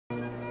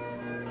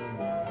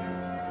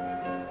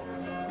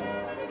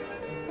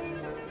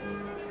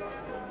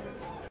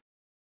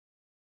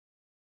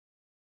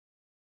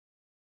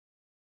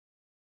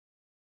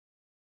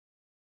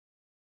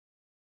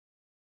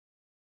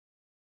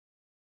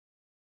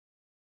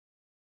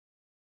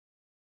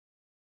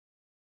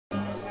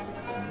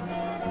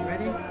You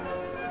ready?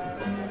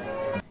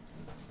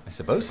 I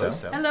suppose so.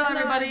 Hello,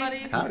 everybody.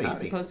 Howdy. I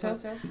suppose so.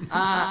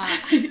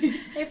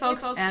 Hey,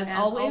 folks. As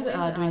always,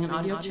 doing an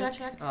audio check.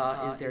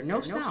 Is there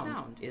no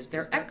sound? Is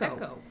there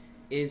echo?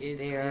 Is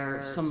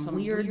there some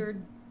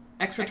weird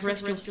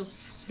extraterrestrial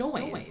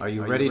noise? Are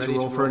you ready to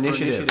roll for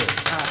initiative?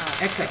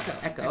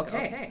 Echo.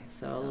 Okay.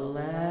 So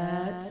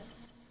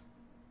let's.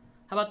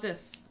 How about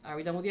this? Are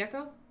we done with the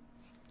echo?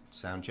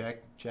 Sound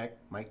check,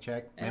 mic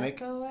check,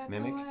 mimic. Echo.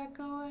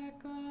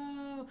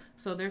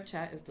 So their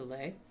chat is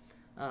delay.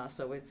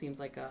 So it seems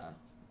like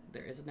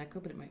there is an echo,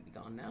 but it might be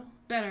gone now.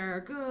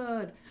 Better,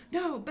 good.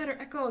 No, better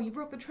echo. You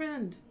broke the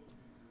trend.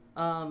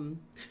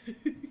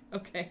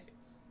 Okay.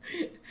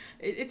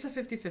 It's a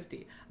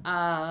 50-50.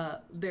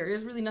 There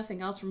is really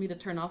nothing else for me to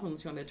turn off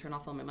unless you want me to turn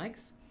off all my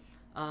mics.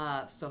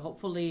 So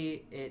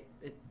hopefully it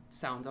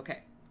sounds okay.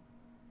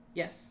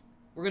 Yes.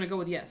 We're going to go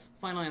with yes.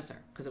 Final answer,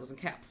 because it was in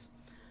caps.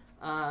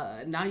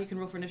 Now you can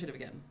roll for initiative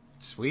again.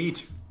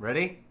 Sweet.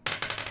 Ready?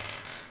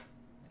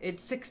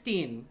 It's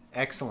 16.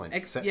 Excellent.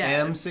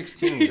 Yeah.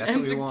 M16. That's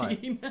what we want.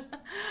 M16.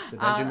 The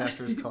Dungeon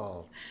Master is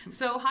called.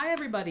 So, hi,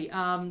 everybody.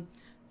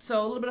 So,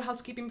 a little bit of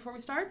housekeeping before we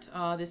start.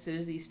 This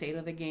is the State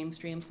of the Game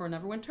stream for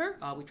Neverwinter.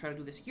 We try to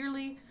do this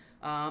yearly.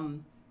 I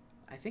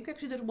think I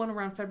actually did one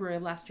around February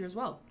of last year as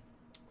well.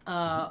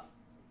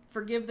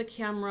 Forgive the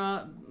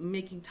camera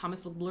making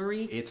Thomas look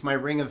blurry. It's my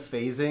ring of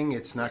phasing.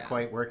 It's not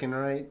quite working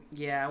right.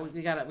 Yeah,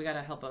 we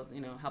gotta help out.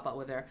 Help out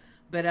with there.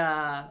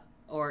 But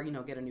or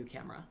get a new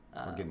camera.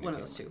 One of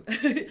those two.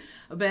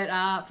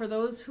 But for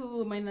those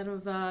who might not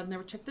have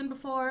never checked in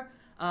before,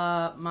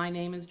 my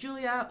name is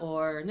Julia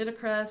or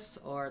Nidacress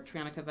or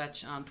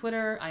Trianakovech on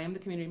Twitter. I am the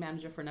community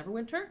manager for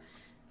Neverwinter.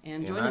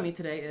 And joining me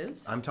today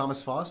is... I'm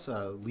Thomas Foss,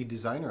 lead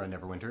designer on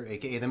Neverwinter,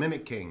 a.k.a. the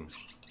Mimic King.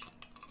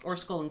 Or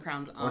Skull and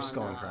Crowns on... Or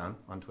Skull and Crown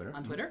on Twitter.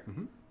 On Twitter.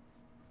 Mm-hmm.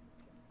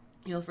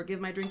 You'll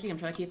forgive my drinking. I'm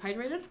trying to keep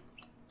hydrated.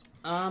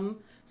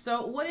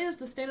 So what is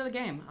the state of the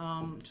game?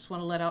 Just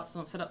want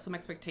to set out some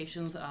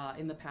expectations.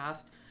 In the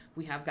past,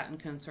 we have gotten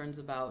concerns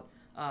about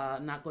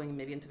not going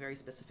maybe into very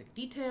specific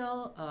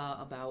detail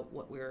about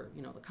what we're,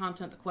 the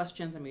content, the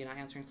questions, and maybe not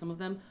answering some of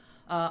them.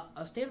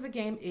 A state of the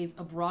game is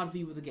a broad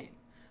view of the game.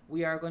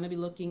 We are going to be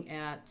looking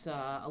at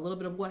a little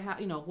bit of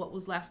what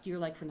was last year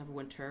like for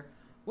Neverwinter,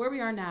 where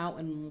we are now,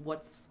 and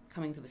what's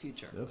coming to the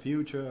future. The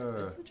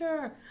future.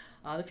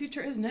 The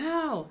future is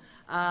now.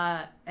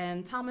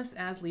 And Thomas,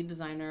 as lead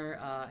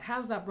designer,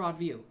 has that broad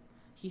view.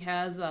 He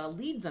has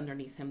leads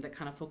underneath him that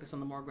kind of focus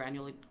on the more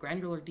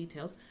granular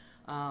details.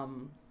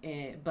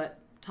 But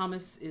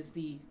Thomas is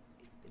the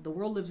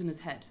world lives in his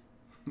head.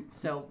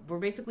 So we're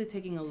basically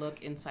taking a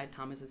look inside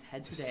Thomas's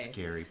head today. It's a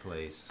scary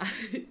place.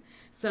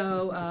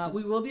 So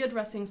we will be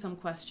addressing some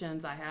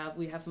questions.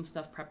 We have some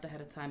stuff prepped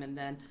ahead of time, and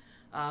then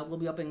we'll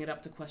be opening it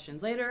up to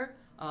questions later.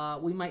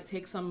 We might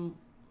take some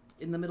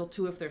in the middle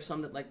too if there's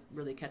some that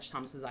really catch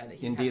Thomas's eye. That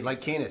he Indeed,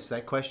 like Canis,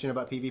 that question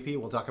about PvP,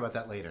 we'll talk about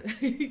that later.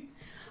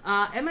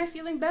 Am I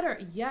feeling better?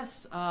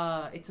 Yes.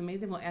 It's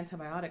amazing what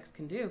antibiotics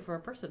can do for a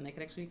person. They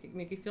can actually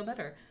make you feel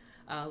better.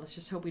 Let's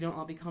just hope we don't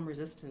all become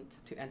resistant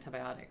to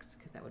antibiotics,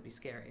 because that would be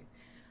scary.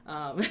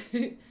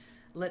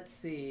 Let's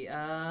see.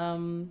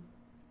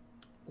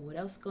 What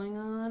else going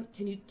on?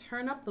 Can you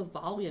turn up the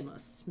volume a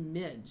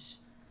smidge?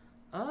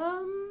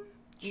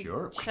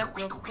 Sure. Check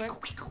real quick.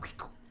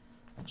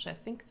 Actually, I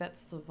think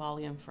that's the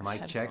volume for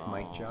mic headphones. check,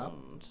 mic job.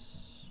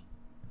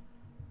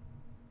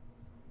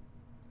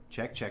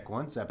 Check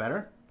once. Is that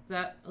better? Is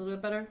that a little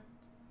bit better?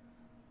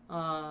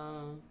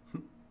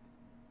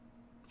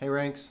 Hey,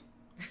 Ranks.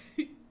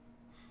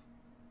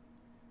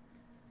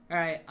 All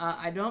right.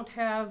 I don't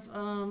have.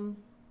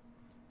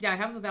 I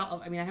have the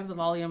I have the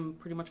volume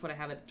pretty much what I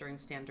have it during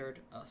standard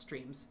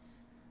streams.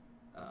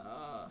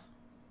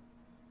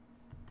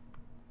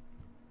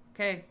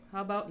 Okay.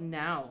 How about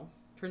now?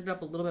 Turn it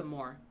up a little bit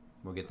more.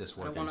 We'll get this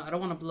working. I don't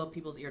want to blow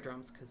people's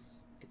eardrums because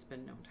it's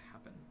been known to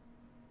happen.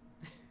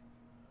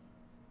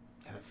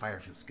 Yeah, that fire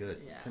feels good.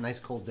 Yeah. It's a nice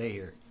cold day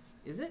here.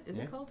 Is it? Is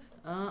it cold?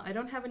 I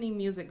don't have any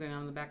music going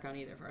on in the background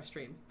either for our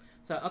stream.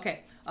 So,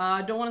 okay.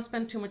 I don't want to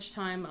spend too much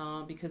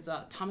time because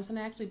Thomas and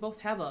I actually both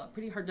have a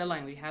pretty hard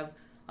deadline. We have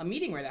a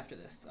meeting right after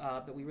this,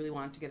 but we really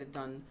wanted to get it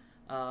done.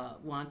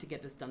 Wanted to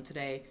get this done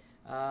today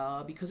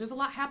because there's a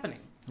lot happening.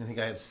 I think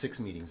I have 6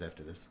 meetings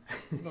after this.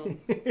 Well,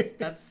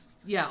 that's,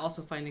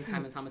 also finding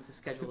time in Thomas's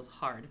schedule is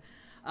hard.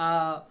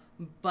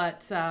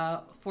 But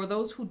for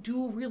those who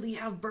do really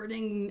have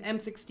burning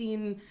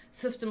M16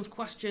 systems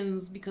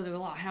questions, because there's a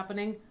lot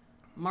happening,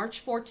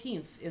 March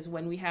 14th is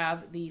when we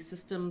have the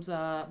systems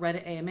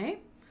Reddit AMA.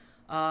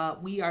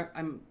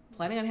 I'm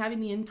planning on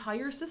having the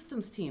entire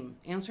systems team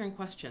answering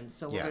questions.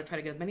 So we're going to try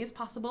to get as many as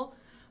possible.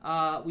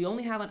 We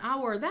only have an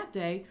hour that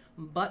day,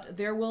 but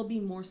there will be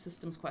more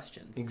systems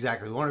questions.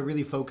 Exactly. We want to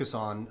really focus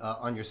on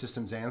your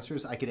systems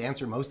answers. I could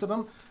answer most of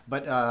them,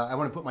 but I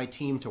want to put my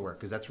team to work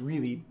because that's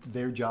really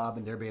their job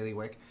and their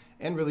bailiwick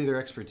and really their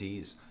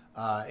expertise.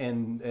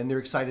 And they're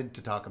excited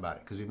to talk about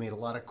it because we've made a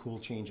lot of cool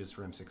changes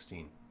for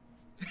M16.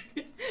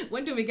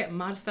 When do we get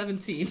mod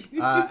 17?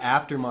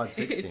 After mod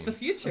 16. It's the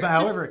future. But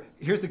however,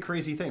 here's the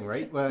crazy thing,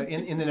 right?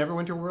 In the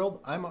Neverwinter world,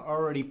 I'm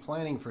already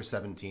planning for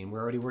 17.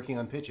 We're already working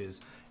on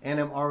pitches, and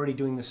I'm already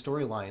doing the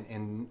storyline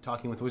and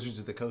talking with Wizards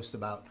of the Coast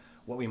about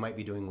what we might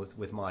be doing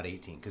with mod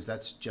 18, because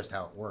that's just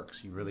how it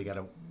works. You really got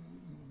to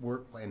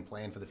work and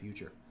plan for the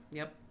future.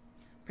 Yep.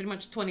 Pretty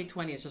much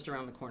 2020 is just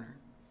around the corner.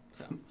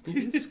 So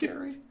It's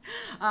scary.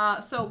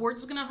 So we're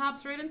just going to hop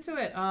straight into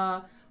it.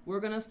 We're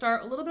going to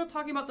start a little bit of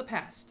talking about the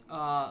past,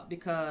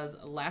 because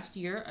last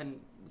year, and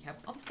we have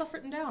all the stuff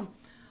written down,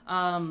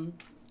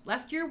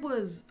 last year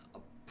was a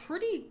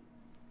pretty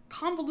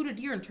convoluted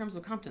year in terms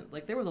of content.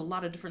 Like, there was a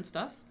lot of different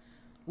stuff.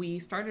 We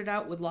started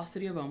out with Lost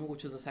City of Oma,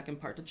 which is the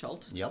second part to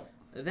Chult. Yep.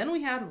 Then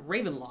we had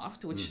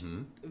Ravenloft, which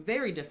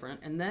very different,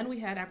 and then we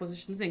had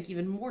Acquisitions Inc.,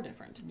 even more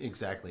different.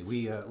 Exactly.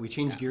 We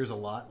changed gears a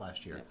lot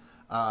last year.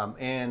 Yep.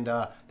 And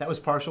that was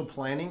partial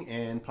planning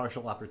and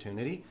partial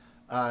opportunity.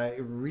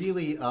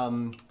 Really,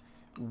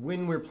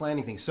 when we're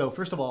planning things. So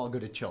first of all, I'll go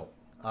to Chult.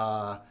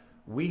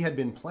 We had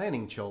been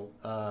planning Chult,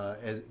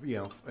 as you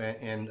know,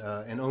 and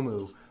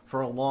Omu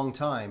for a long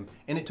time,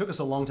 and it took us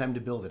a long time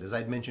to build it, as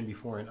I'd mentioned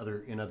before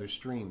in other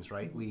streams.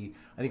 Right?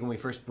 I think when we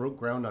first broke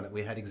ground on it,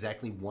 we had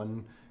exactly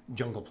one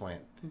jungle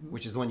plant,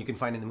 which is the one you can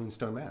find in the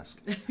Moonstone Mask,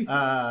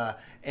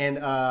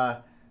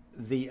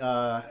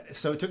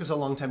 so it took us a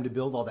long time to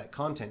build all that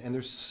content, and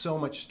there's so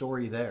much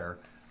story there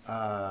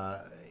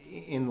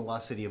in the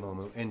Lost City of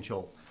Omu and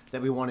Chult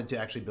that we wanted to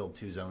actually build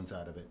 2 zones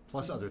out of it,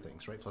 plus other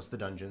things, right? Plus the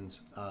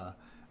dungeons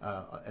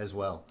as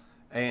well,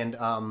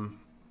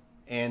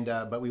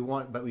 but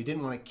we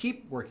didn't want to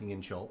keep working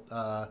in Chult,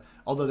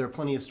 although there are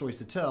plenty of stories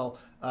to tell.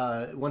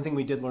 One thing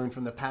we did learn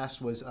from the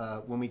past was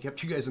when we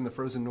kept you guys in the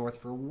frozen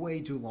north for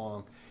way too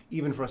long,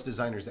 even for us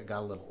designers, that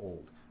got a little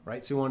old,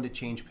 right? So we wanted to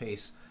change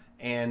pace,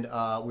 and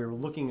we were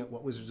looking at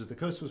what Wizards of the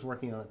Coast was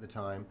working on at the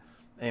time,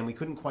 and we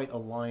couldn't quite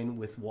align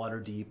with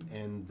Waterdeep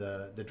and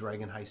the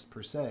Dragon Heist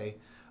per se.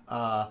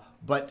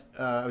 But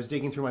I was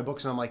digging through my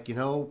books, and I'm like,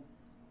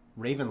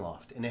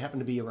 Ravenloft, and it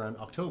happened to be around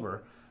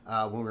October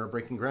when we were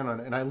breaking ground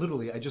on it, and I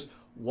just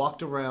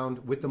walked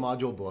around with the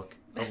module book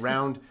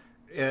around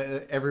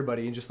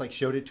everybody and just like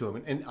showed it to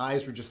them, and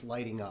eyes were just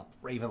lighting up.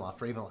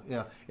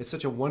 Ravenloft. It's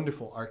such a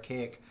wonderful,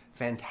 archaic,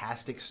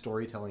 fantastic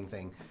storytelling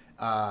thing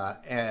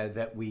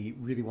that we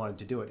really wanted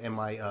to do it. And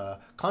my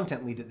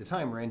content lead at the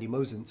time, Randy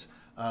Mosens,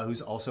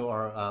 who's also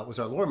was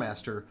our lore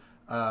master,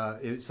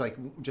 it's like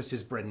just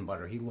his bread and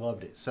butter. He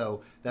loved it,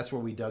 so that's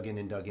where we dug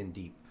in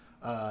deep.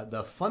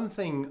 The fun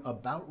thing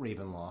about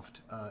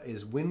Ravenloft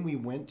is when we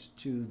went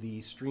to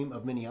the Stream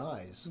of Many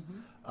Eyes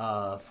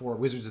for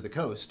Wizards of the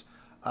Coast,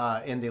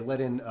 and they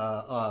let in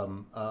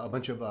a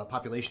bunch of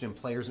population and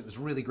players. And it was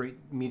really great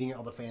meeting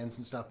all the fans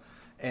and stuff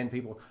and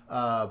people.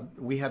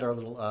 We had our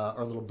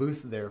little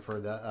booth there for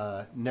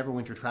the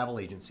Neverwinter travel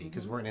agency,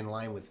 because we weren't in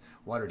line with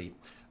Waterdeep,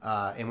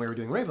 and we were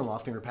doing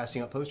Ravenloft, and we were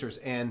passing out posters.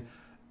 And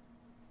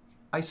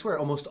I swear,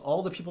 almost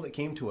all the people that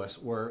came to us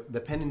were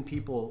the pen and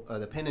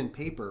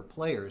paper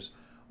players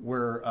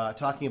were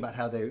talking about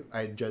how they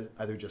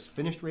either just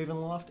finished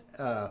Ravenloft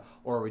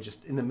or were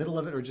just in the middle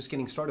of it or just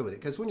getting started with it.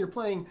 Because when you're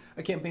playing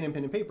a campaign in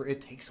pen and paper,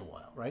 it takes a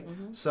while, right?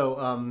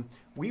 So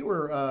we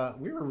were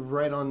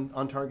right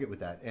on target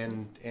with that,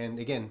 and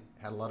again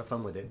had a lot of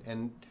fun with it.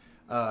 And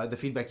the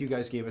feedback you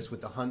guys gave us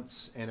with the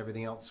hunts and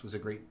everything else was a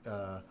great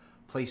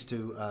place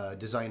to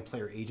design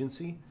player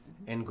agency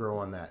and grow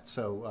on that.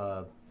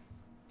 So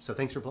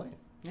thanks for playing.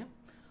 Yeah.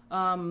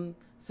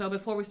 So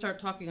before we start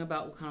talking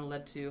about what kind of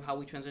led to how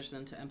we transitioned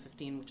into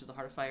M15, which is the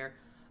Heart of Fire,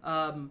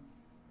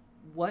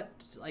 what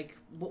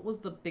was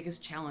the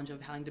biggest challenge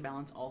of having to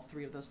balance all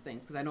 3 of those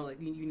things? Because I know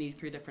you need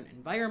 3 different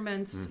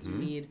environments, you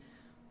need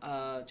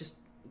just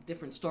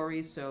different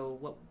stories.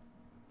 So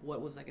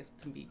what was, I guess,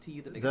 to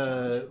you the biggest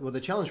challenge? Well,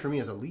 the challenge for me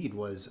as a lead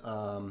was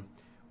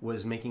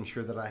making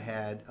sure that I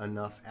had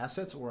enough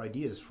assets or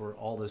ideas for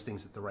all those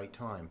things at the right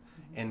time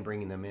and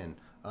bringing them in.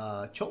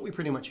 Chult we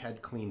pretty much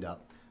had cleaned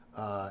up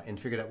and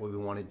figured out what we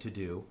wanted to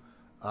do.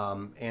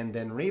 And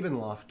then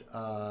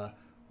Ravenloft,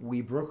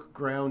 we broke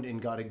ground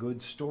and got a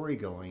good story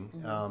going,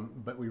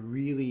 but we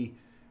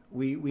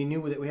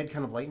knew that we had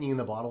kind of lightning in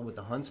the bottle with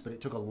the hunts, but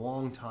it took a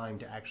long time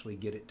to actually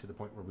get it to the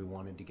point where we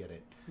wanted to get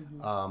it.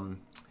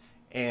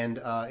 And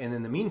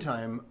in the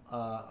meantime,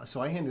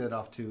 so I handed it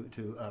off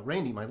to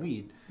Randy, my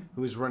lead,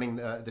 who was running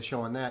the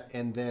show on that,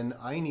 and then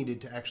I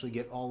needed to actually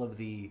get all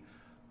the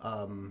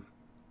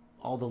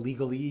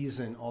legalese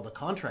and all the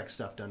contract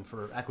stuff done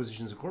for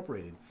Acquisitions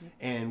Incorporated,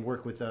 and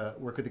work with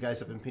the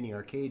guys up in Penny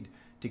Arcade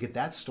to get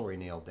that story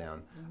nailed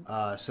down.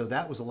 So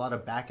that was a lot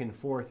of back and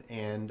forth,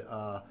 and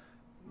I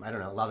don't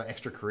know, a lot of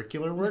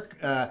extracurricular work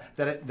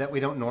that we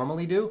don't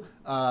normally do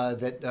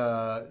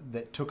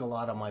that took a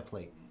lot on my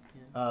plate.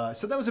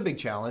 So that was a big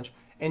challenge,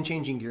 and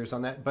changing gears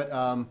on that. But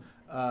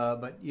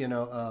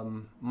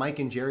Mike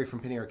and Jerry from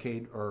Penny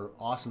Arcade are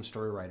awesome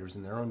story writers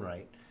in their own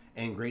right,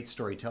 and great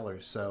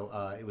storytellers. So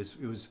it was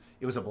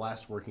a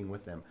blast working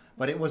with them.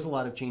 But it was a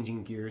lot of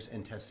changing gears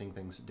and testing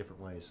things different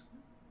ways.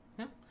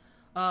 Yeah.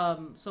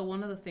 So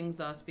one of the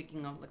things,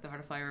 speaking of like the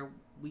Heart of Fire,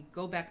 we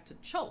go back to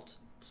Chult.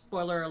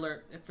 Spoiler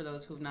alert for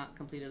those who have not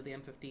completed the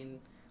M15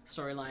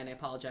 storyline. I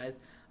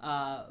apologize,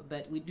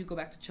 but we do go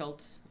back to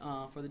Chult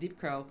for the Deep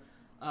Crow,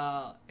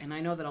 and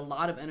I know that a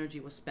lot of energy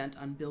was spent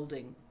on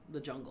building the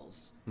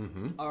jungles.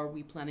 Mm-hmm. Are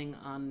we planning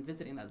on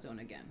visiting that zone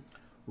again?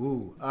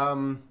 Ooh,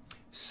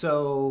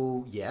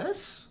 so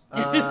yes.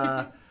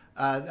 I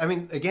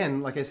mean,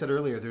 again, like I said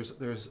earlier,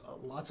 there's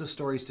lots of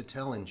stories to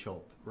tell in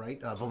Chult, right?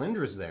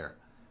 Valindra's there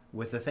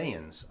with the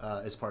Thayans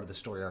as part of the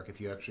story arc. If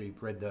you actually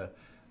read the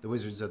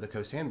Wizards of the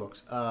Coast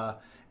handbooks,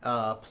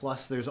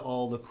 plus there's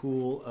all the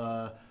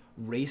cool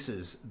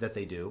races that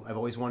they do. I've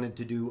always wanted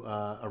to do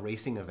a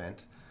racing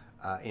event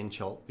in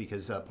Chult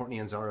because Portney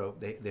and Zaro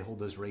they hold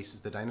those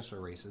races, the dinosaur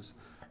races.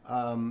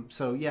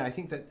 So yeah,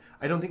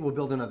 I don't think we'll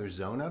build another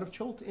zone out of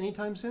Chult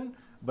anytime soon,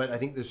 but I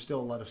think there's still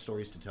a lot of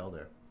stories to tell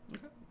there.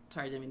 Okay.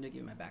 Sorry, I didn't mean to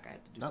give you my back. I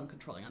had to do some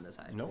controlling on this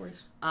side. No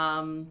worries.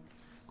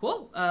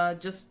 Cool.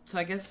 Just so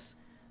I guess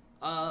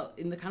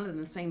in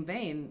the same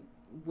vein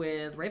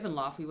with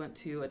Ravenloft, we went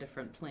to a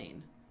different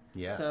plane.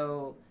 Yeah.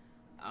 So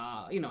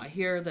I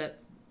hear that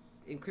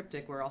in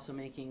Cryptic we're also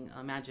making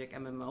a Magic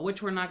MMO,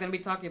 which we're not going to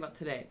be talking about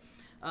today.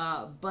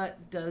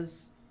 But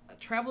does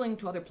traveling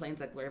to other planes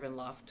like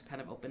Ravenloft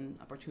kind of open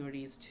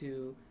opportunities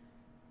to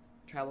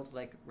travel to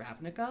like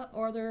Ravnica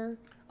or other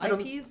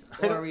IPs?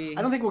 I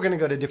don't think we're going to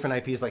go to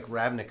different IPs like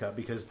Ravnica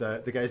because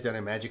the guys down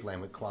in Magic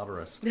Land would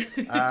clobber us. Be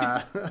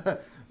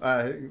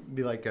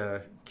like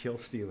kill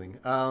stealing.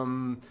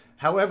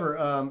 However,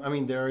 I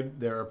mean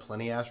there are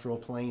plenty astral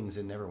planes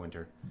in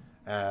Neverwinter,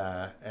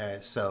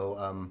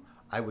 so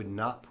I would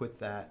not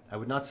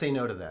say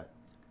no to that.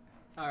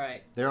 All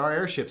right. There are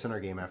airships in our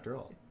game after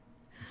all.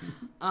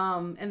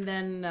 And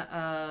then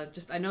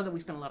I know that we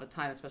spent a lot of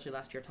time, especially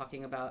last year,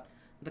 talking about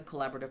the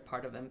collaborative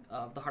part of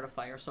the Heart of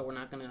Fire, so we're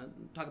not going to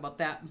talk about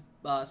that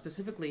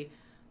specifically.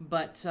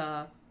 But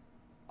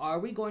are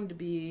we going to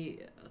be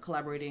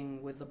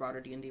collaborating with the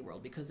broader D&D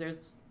world? Because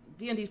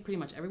D&D is pretty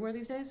much everywhere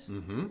these days.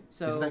 Mm-hmm.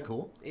 So isn't that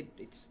cool?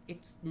 It's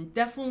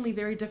definitely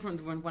very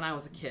different than when I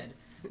was a kid,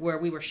 where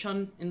we were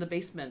shunned in the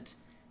basement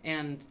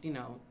and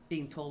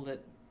being told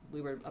that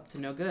we were up to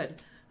no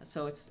good.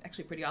 So it's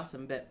actually pretty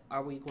awesome. But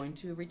are we going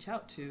to reach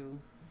out to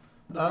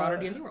the broader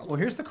D&D world? Well,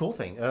 here's the cool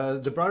thing.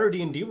 The broader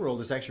D&D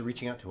world is actually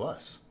reaching out to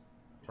us,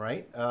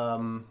 right?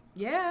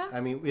 Yeah. I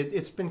mean,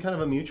 it's been kind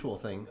of a mutual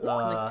thing.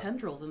 Like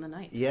tendrils in the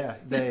night. Yeah.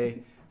 Let's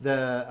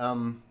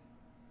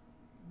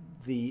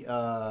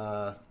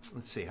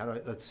see.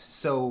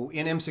 So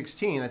in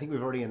M16, I think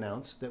we've already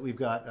announced that we've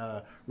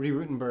got Rudy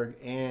Rutenberg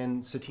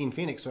and Satine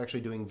Phoenix are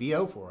actually doing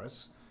VO for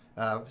us.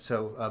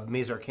 So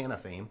Maze Arcana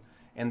fame.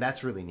 And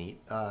that's really neat.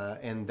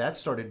 And that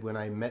started when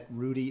I met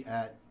Rudy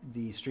at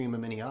the Stream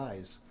of Many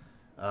Eyes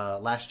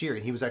last year,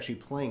 and he was actually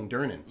playing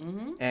Durnan.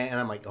 Mm-hmm. And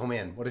I'm like, oh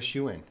man, what a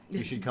shoo-in!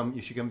 You should come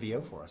VO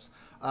for us.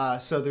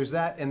 So there's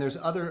that, and there's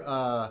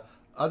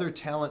other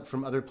talent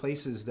from other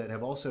places that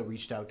have also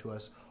reached out to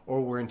us,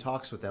 or we're in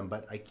talks with them.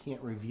 But I can't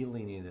reveal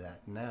any of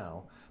that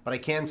now. But I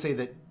can say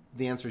that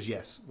the answer is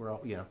yes. We're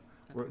all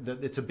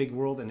it's a big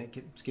world, and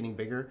it's getting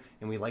bigger,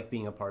 and we like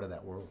being a part of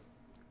that world.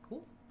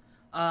 Cool.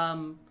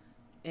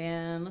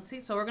 And let's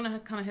see. So we're going to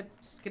kind of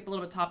skip a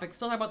little bit topic.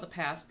 Still talk about the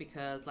past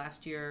because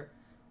last year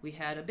we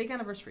had a big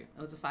anniversary.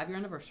 It was a 5-year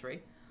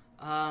anniversary.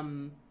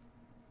 And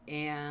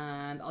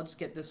I'll just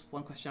get this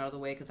one question out of the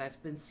way because I've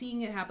been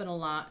seeing it happen a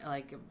lot.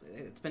 Like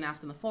it's been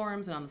asked in the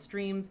forums and on the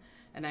streams.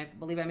 And I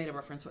believe I made a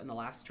reference to it in the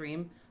last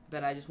stream.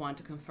 But I just wanted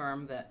to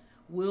confirm that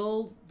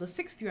will the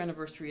 6th-year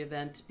anniversary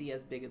event be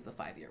as big as the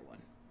 5-year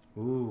one?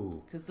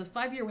 Ooh. Because the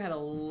 5-year had a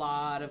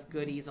lot of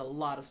goodies, a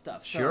lot of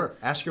stuff. Sure.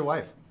 Ask your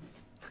wife.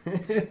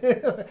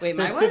 Wait,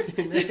 my wife?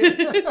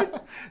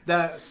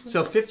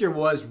 So 5th year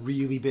was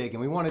really big, and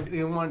we wanted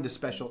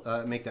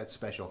to make that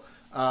special.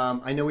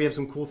 I know we have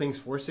some cool things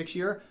for 6th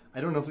year.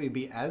 I don't know if it would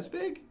be as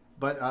big,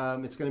 but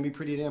it's going to be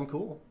pretty damn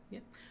cool.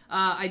 Yeah,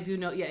 I do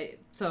know. Yeah,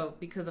 so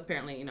because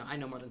apparently I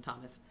know more than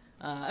Thomas.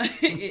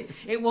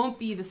 It won't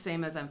be the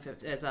same as the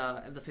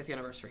 5th year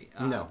anniversary.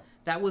 No,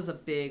 that was a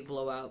big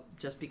blowout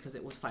just because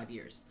it was 5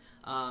 years.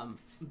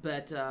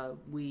 But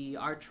we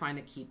are trying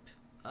to keep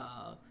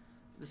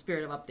the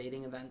spirit of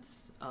updating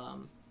events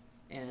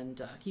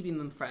and keeping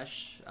them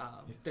fresh.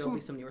 There will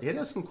be some newer things. It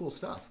has some cool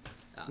stuff.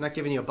 I'm not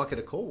giving you a bucket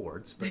of coal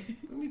wards, but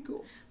it'll be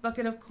cool.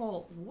 Bucket of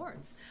coal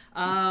wards.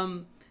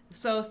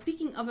 So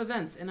speaking of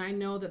events, and I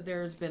know that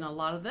there's been a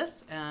lot of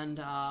this, and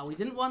we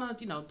didn't want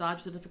to,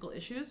 dodge the difficult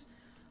issues.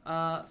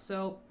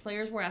 So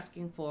players were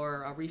asking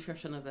for a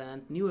refresh on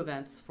event, new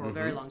events for a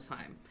very long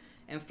time.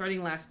 And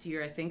starting last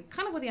year, I think,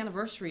 kind of with the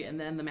anniversary and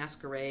then the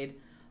Masquerade,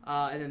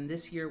 and then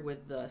this year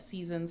with the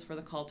seasons for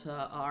the Call to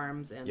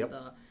Arms and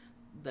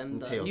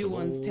the new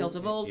ones, Tales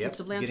of Old,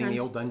 Fist of Lanterns. Getting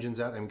the old dungeons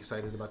out. I'm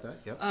excited about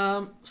that. Yep.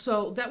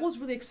 So that was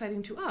really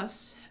exciting to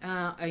us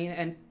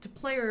and to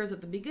players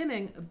at the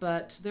beginning,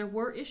 but there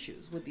were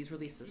issues with these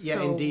releases. Yeah,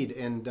 so indeed.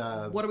 And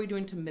what are we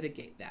doing to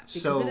mitigate that?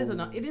 Because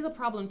it is a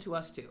problem to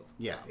us too.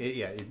 Yeah,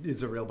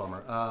 it's a real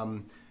bummer.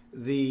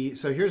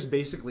 So here's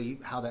basically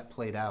how that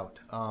played out.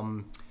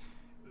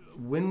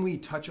 when we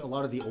touch a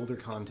lot of the older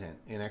content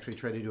and actually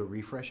try to do a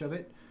refresh of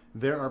it,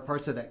 there are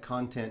parts of that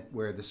content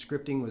where the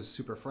scripting was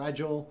super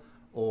fragile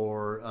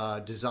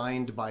or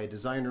designed by a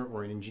designer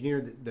or an engineer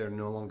that they're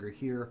no longer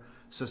here.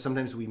 So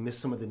sometimes we miss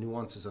some of the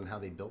nuances on how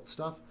they built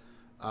stuff.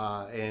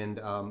 And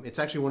it's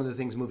actually one of the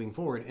things moving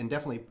forward, and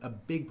definitely a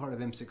big part of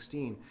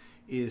M16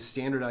 is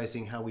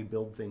standardizing how we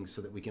build things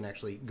so that we can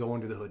actually go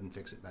under the hood and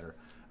fix it better.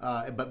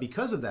 But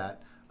because of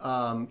that,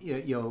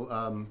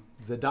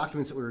 the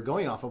documents that we were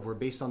going off of were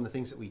based on the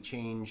things that we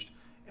changed,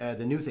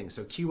 the new things.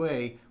 So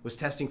QA was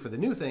testing for the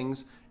new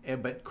things,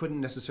 but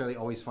couldn't necessarily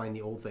always find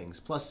the old things.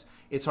 Plus,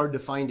 it's hard to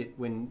find it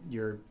when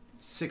you're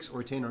 6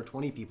 or 10 or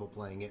 20 people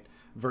playing it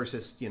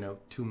versus 2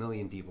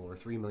 million people or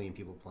 3 million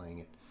people playing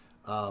it.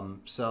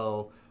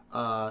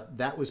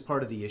 That was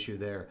part of the issue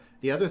there.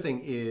 The other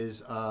thing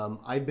is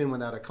I've been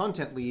without a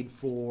content lead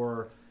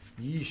for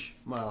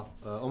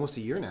almost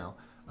a year now.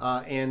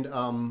 But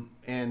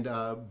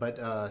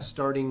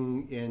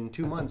starting in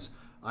 2 months,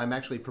 I'm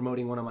actually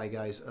promoting one of my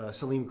guys,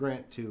 Salim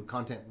Grant, to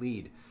content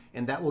lead.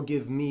 And that will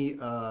give me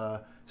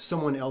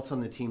someone else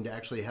on the team to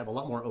actually have a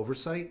lot more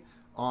oversight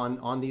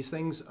on these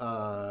things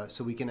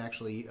so we can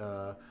actually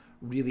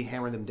really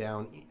hammer them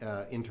down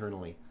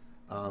internally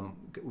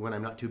when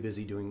I'm not too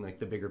busy doing like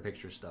the bigger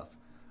picture stuff.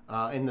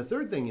 And the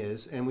third thing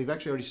is, and we've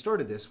actually already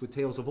started this with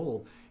Tales of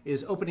Old,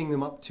 is opening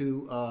them up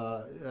to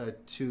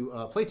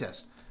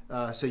playtest.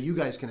 So you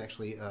guys can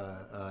actually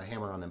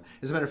hammer on them.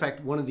 As a matter of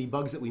fact, one of the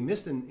bugs that we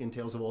missed in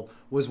Tales of Old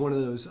was one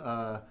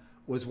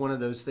of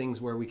those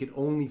things where we could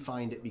only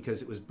find it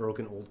because it was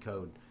broken old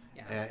code.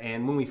 Yeah.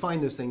 And when we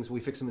find those things, we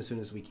fix them as soon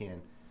as we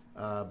can.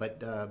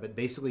 But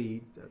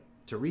basically,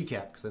 to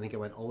recap, because I think I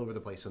went all over the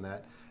place on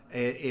that,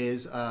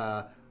 is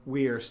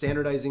we are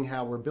standardizing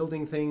how we're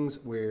building things.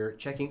 We're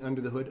checking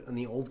under the hood on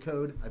the old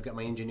code. I've got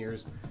my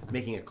engineers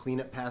making a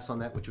cleanup pass on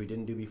that, which we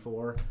didn't do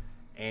before,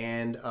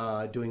 and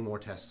doing more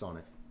tests on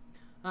it.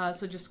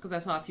 So just because I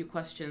saw a few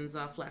questions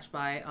flash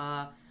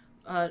by,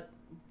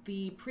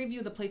 the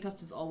preview, the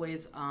playtest is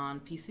always on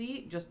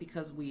PC, just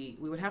because we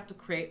would have to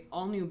create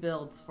all new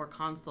builds for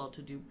console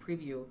to do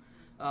preview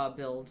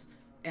builds,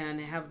 and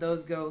have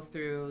those go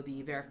through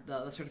the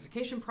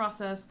certification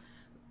process.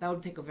 That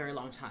would take a very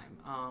long time.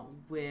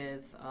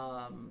 With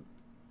the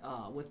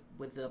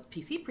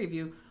PC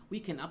preview, we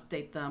can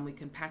update them, we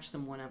can patch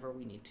them whenever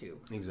we need to.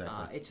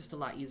 Exactly. It's just a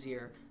lot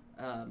easier.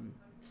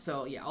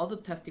 So yeah, all the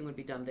testing would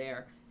be done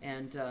there.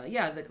 And the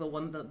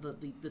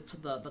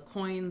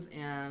coins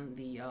and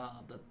the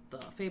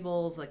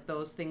fables, like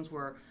those things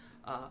were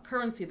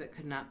currency that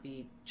could not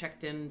be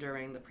checked in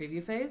during the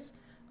preview phase,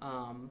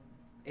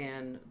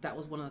 and that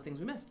was one of the things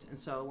we missed. And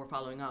so we're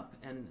following up,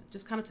 and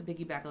just kind of to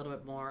piggyback a little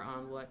bit more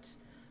on what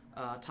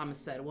Thomas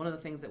said. One of the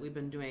things that we've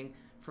been doing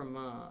from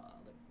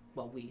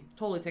we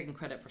totally taking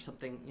credit for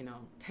something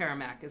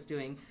Terramac is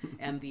doing,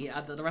 and the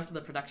rest of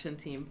the production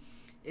team,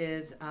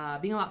 is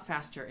being a lot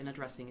faster in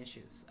addressing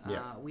issues.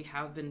 We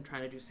have been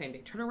trying to do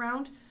same-day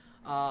turnaround,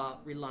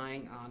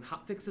 relying on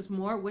hotfixes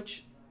more,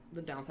 which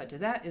the downside to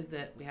that is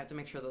that we have to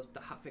make sure the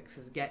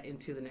hotfixes get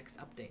into the next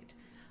update.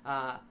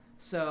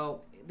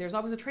 So there's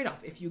always a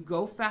trade-off. If you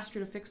go faster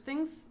to fix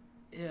things,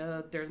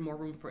 there's more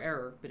room for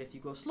error. But if you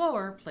go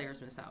slower,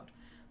 players miss out.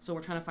 So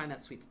we're trying to find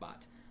that sweet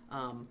spot.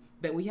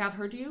 But we have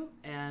heard you,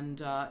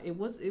 and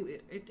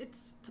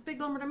it's a big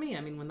bummer to me.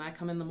 I mean, when I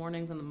come in the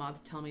mornings and the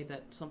mods tell me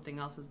that something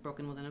else is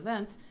broken with an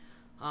event,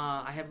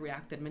 I have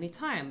reacted many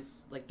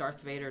times, like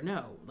Darth Vader,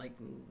 no. Like,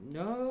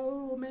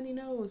 no, many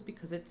no's,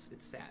 because it's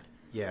sad.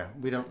 Yeah,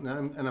 we don't,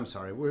 and I'm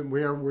sorry,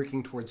 we are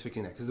working towards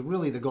fixing that, because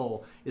really the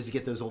goal is to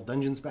get those old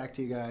dungeons back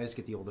to you guys,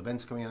 get the old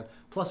events coming on,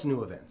 plus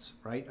new events,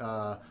 right?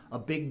 A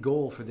big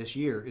goal for this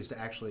year is to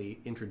actually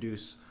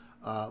introduce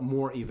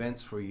more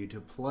events for you to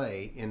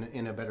play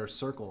in a better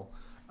circle,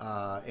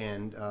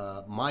 and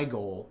my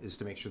goal is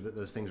to make sure that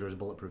those things are as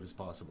bulletproof as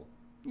possible,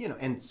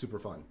 and super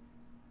fun,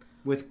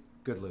 with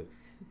good loot.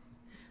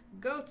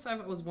 Goats, I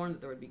was warned that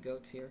there would be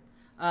goats here.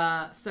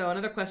 So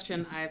another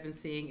question I've been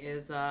seeing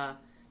is,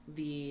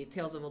 the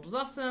Tales of Old was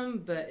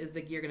awesome, but is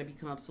the gear going to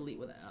become obsolete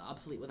with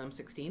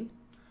M16?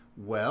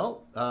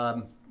 Well,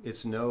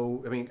 it's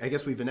no. I mean, I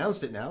guess we've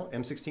announced it now.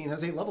 M16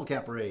 has a level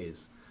cap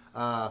raise.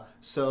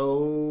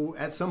 So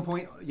at some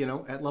point,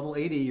 at level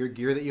 80, your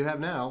gear that you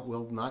have now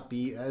will not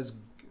be as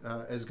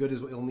good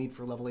as what you'll need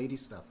for level 80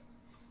 stuff.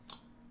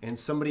 And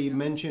somebody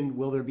mentioned,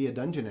 will there be a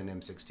dungeon in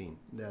M16?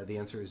 The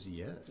answer is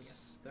yes.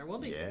 Yes, there will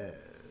be. Yes.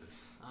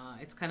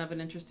 It's kind of an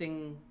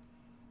interesting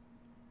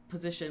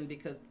position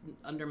because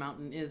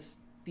Undermountain is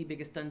the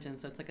biggest dungeon,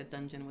 so it's like a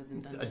dungeon within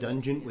dungeon. A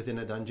dungeon within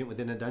a dungeon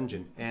within a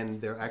dungeon, and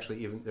there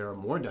are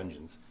more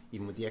dungeons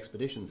even with the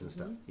expeditions and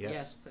stuff.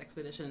 Yes,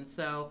 expeditions.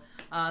 So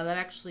that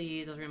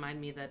actually does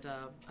remind me that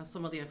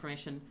some of the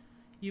information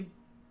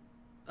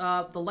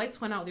the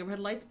lights went out, the overhead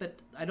lights, but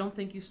I don't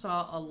think you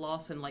saw a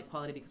loss in light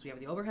quality because we have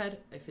the overhead.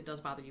 If it does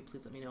bother you,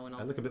 please let me know. And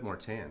I look a bit more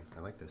tan. I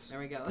like this. There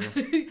we go.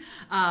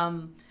 Yeah.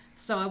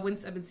 So I've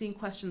been seeing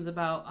questions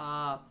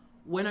about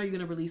when are you going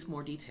to release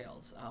more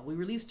details? We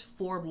released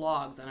 4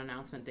 blogs on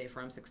announcement day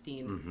for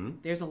M16. Mm-hmm.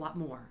 There's a lot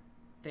more.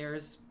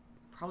 There's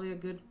probably a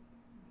good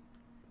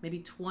maybe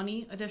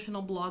 20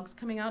 additional blogs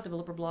coming out,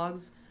 developer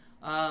blogs,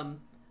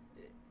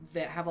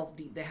 that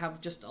have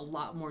just a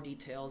lot more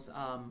details.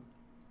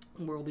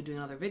 We'll be doing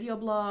another video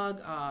blog.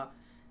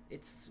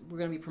 We're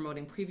going to be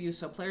promoting previews,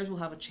 so players will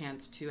have a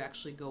chance to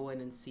actually go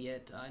in and see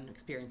it and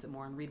experience it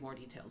more and read more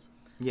details.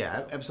 Yeah,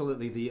 so.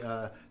 Absolutely.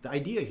 The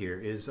idea here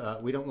is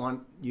we don't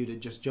want you to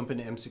just jump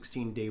into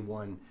M16 day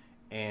one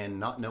and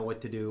not know what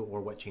to do or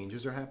what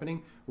changes are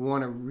happening. We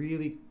want to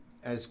really,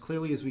 as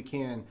clearly as we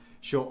can,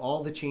 show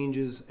all the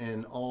changes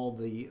and all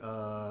the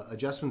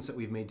adjustments that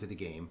we've made to the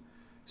game,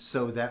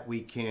 so that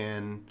we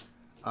can,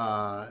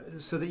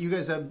 so that you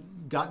guys have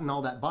gotten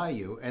all that by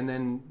you, and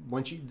then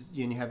once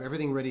you have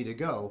everything ready to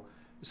go,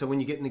 so when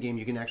you get in the game,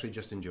 you can actually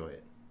just enjoy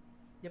it.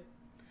 Yep.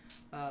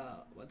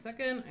 1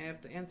 second, I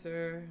have to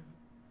answer.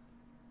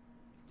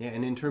 Yeah,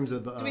 and in terms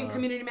of doing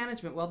community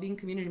management while being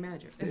community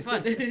manager, it's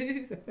fun.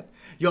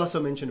 You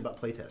also mentioned about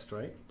playtest,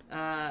 right?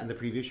 In the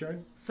previous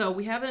yard. So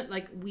we haven't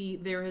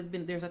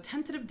there's a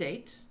tentative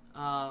date.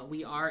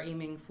 We are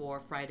aiming for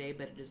Friday,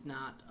 but it is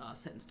not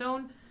set in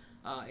stone.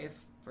 If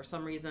for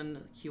some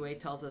reason QA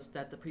tells us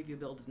that the preview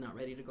build is not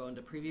ready to go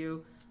into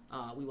preview,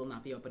 we will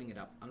not be opening it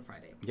up on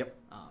Friday. Yep.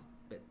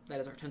 But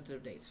that is our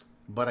tentative date.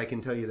 But I can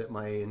tell you that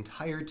my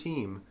entire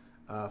team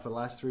for the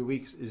last 3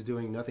 weeks is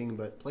doing nothing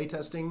but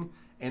playtesting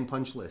and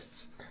punch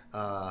lists.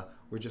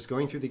 We're just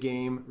going through the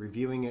game,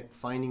 reviewing it,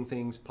 finding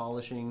things,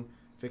 polishing,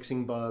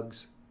 fixing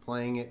bugs,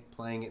 playing it,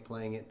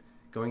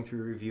 going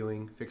through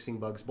reviewing, fixing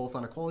bugs, both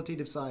on a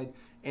qualitative side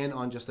and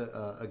on just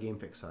a game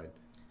fix side.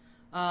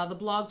 The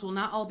blogs will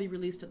not all be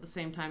released at the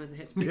same time as it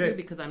hits preview,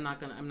 because I'm not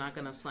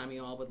gonna slam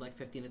you all with like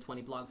 15 to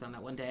 20 blogs on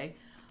that one day.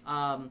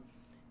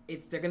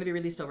 They're gonna be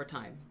released over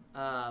time.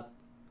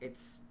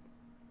 It's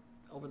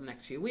over the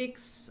next few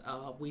weeks.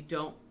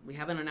 We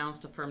haven't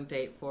announced a firm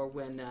date for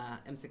when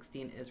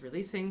M16 is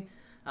releasing.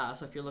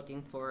 So if you're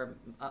looking for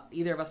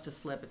either of us to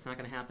slip, it's not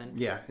going to happen.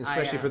 Yeah,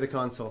 especially for the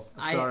console.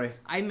 Sorry.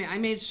 I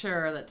made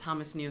sure that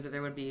Thomas knew that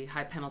there would be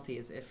high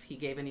penalties if he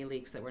gave any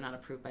leaks that were not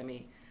approved by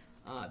me,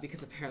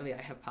 because apparently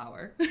I have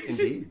power.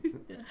 Indeed.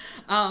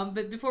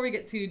 But before we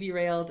get too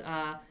derailed,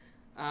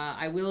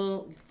 I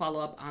will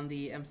follow up on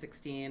the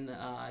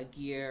M16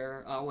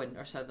 gear,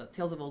 the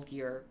Tales of Old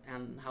Gear,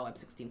 and how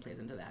M16 plays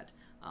into that.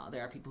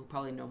 There are people who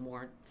probably know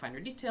more finer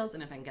details,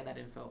 and if I can get that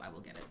info, I will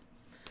get it.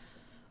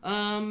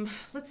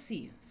 Let's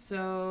see.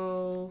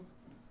 So,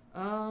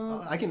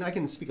 I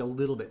can speak a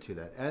little bit to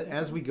that.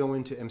 As we go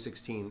into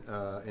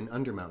M16 in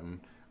Undermountain,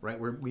 right?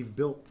 We've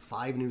built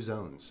 5 new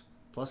zones,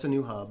 plus a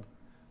new hub,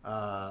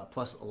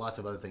 plus lots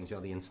of other things,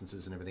 the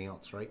instances and everything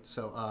else, right?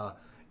 So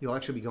you'll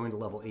actually be going to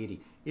level 80.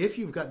 If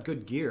you've got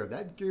good gear,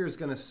 that gear is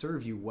going to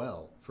serve you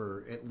well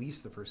for at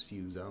least the first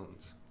few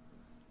zones,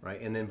 right?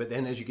 But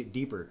then as you get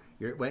deeper,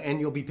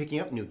 you'll be picking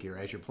up new gear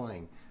as you're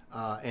playing.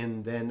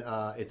 And then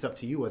it's up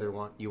to you whether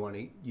you want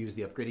to use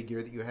the upgraded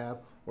gear that you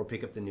have or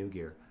pick up the new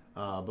gear.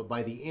 But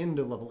by the end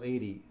of level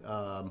 80,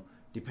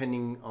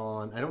 depending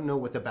on, I don't know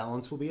what the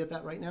balance will be at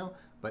that right now,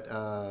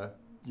 but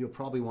you'll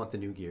probably want the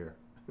new gear.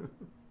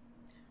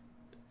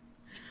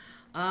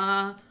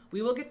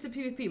 We will get to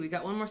PvP. We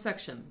got one more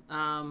section.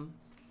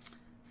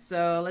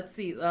 So let's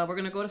see. We're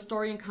going to go to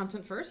story and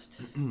content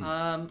first.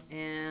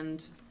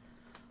 And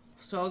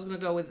so I was going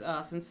to go with,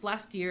 since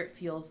last year it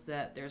feels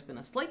that there's been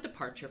a slight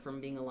departure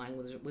from being aligned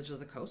with Wizards of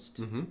the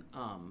Coast.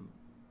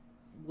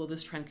 Will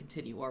this trend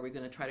continue, or are we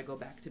going to try to go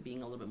back to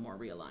being a little bit more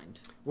realigned?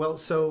 Well,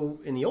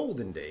 so in the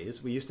olden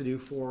days, we used to do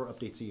 4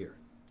 updates a year,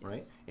 right?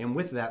 Yes. And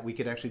with that, we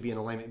could actually be in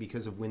alignment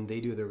because of when they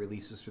do their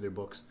releases for their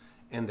books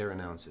and their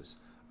announces.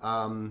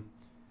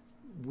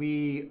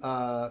 We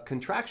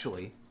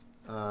contractually,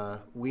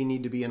 we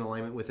need to be in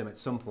alignment with them at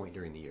some point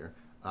during the year.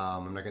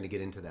 I'm not going to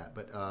get into that,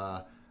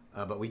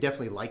 but we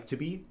definitely like to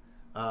be.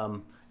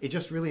 It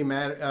just really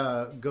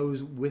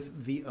goes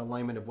with the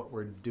alignment of what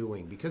we're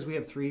doing. Because we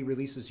have 3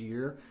 releases a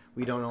year,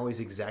 we don't always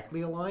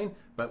exactly align,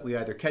 but we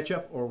either catch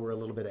up or we're a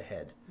little bit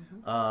ahead.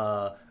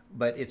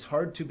 But it's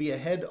hard to be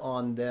ahead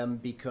on them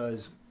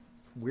because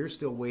we're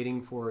still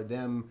waiting for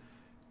them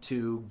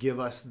to give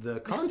us the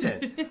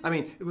content. I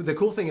mean, the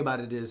cool thing about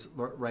it is,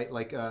 right,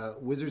 like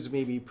Wizards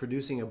may be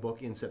producing a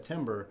book in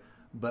September,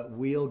 but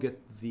we'll get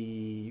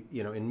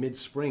in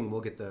mid-spring,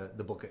 we'll get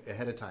the book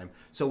ahead of time.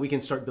 So we can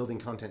start building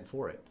content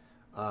for it.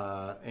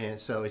 And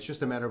so it's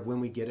just a matter of when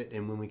we get it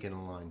and when we can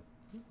align.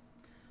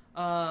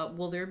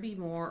 Will there be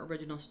more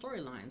original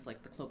storylines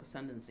like the Cloak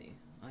Ascendancy?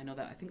 I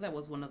think that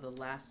was one of the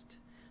last,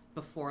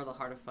 before the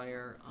Heart of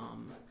Fire,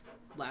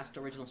 last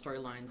original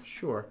storylines.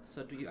 Sure.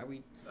 So are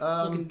we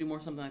looking to do more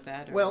something like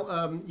that? Or?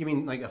 Well, you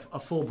mean like a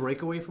full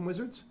breakaway from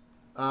Wizards?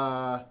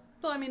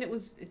 So I mean, it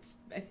was just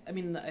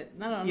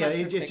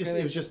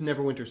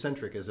Neverwinter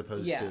centric as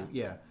opposed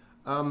to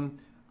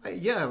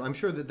I'm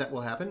sure that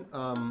will happen.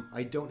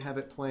 I don't have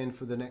it planned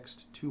for the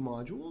next 2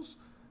 modules,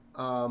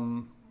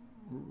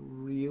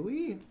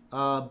 really.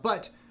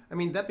 But I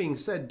mean, that being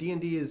said,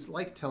 D&D is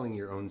like telling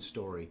your own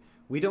story.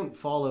 We don't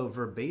follow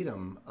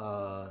verbatim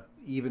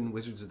even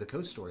Wizards of the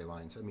Coast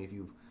storylines. I mean, if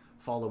you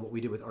follow what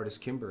we did with Artist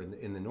Kimber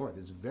in the North.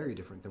 It's very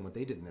different than what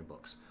they did in their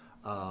books.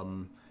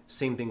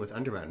 Same thing with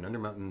Undermountain.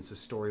 Undermountain's a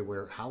story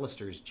where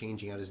Hallister's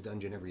changing out his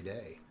dungeon every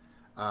day.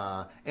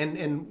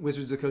 And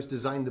Wizards of the Coast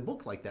designed the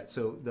book like that,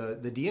 so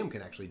the DM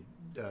can actually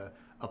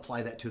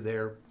apply that to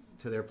their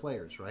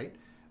players, right?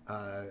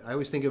 I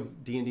always think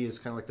of D&D as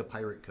kind of like the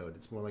pirate code.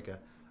 It's more like a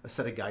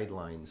set of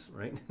guidelines,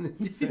 right?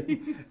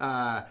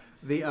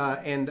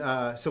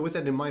 So with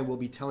that in mind, we'll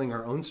be telling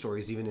our own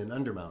stories even in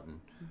Undermountain,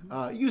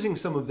 using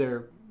some of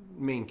their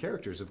main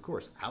characters, of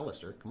course.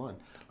 Alistair, come on.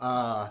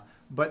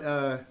 But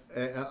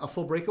a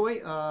full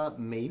breakaway,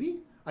 maybe.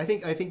 I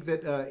think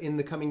that in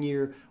the coming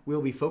year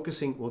we'll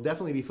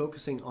definitely be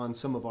focusing on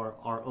some of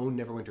our own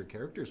Neverwinter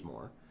characters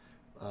more.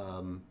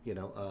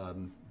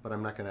 But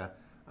I'm not gonna.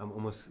 I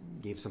almost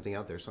gave something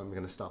out there, so I'm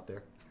gonna stop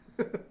there.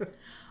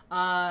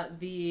 We're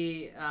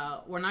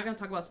not going to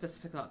talk about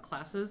specific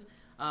classes.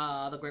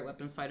 The Great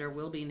Weapon Fighter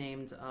will be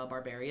named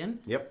Barbarian.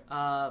 Yep.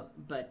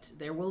 But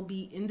there will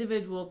be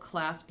individual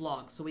class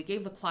blogs. So we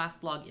gave the class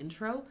blog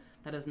intro.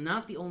 That is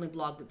not the only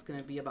blog that's going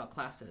to be about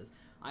classes.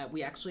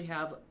 We actually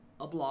have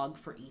a blog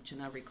for each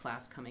and every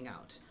class coming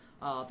out.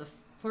 The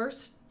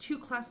first two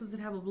classes that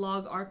have a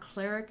blog are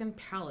Cleric and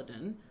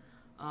Paladin.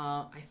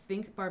 I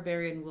think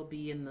Barbarian will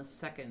be in the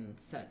second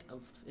set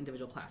of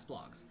individual class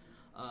blogs.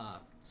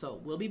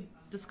 So we'll be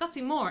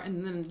discussing more,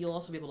 and then you'll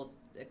also be able to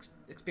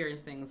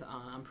experience things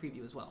on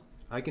preview as well.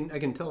 I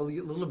can tell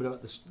you a little bit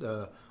about this,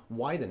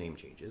 why the name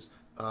changes.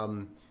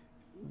 When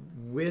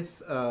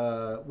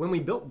we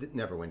built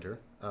Neverwinter,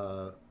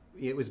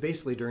 it was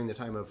basically during the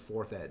time of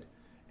 4th ed,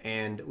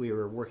 and we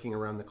were working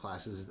around the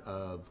classes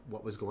of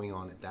what was going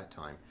on at that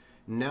time.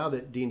 Now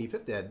that D&D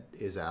 5th ed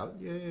is out,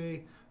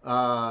 yay!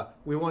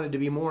 We wanted to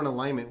be more in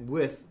alignment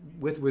with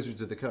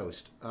Wizards of the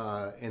Coast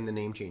and the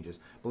name changes.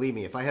 Believe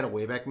me, if I had a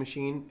Wayback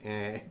Machine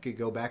and could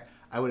go back,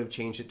 I would have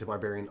changed it to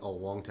Barbarian a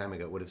long time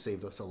ago. It would have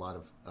saved us a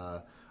lot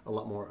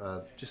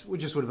more. Just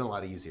would have been a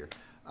lot easier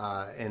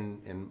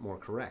and more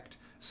correct.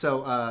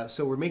 So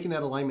we're making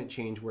that alignment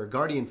change where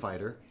Guardian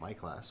Fighter, my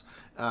class,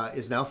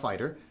 is now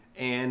Fighter.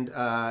 And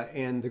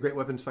the Great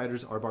Weapons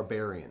Fighters are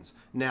Barbarians.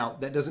 Now,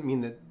 that doesn't mean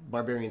that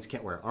Barbarians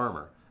can't wear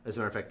armor. As a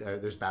matter of fact,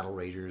 there's Battle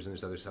Ragers and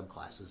there's other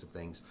subclasses of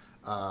things.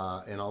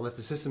 And I'll let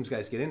the systems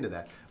guys get into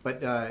that.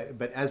 But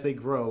as they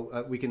grow,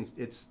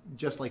 it's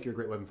just like your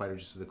Great Weapon Fighter,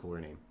 just with a cooler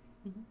name.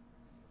 Mm-hmm.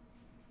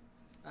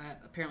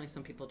 Apparently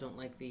some people don't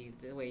like the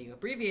way you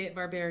abbreviate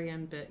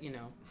Barbarian, but,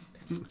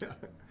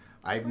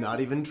 I've not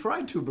even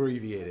tried to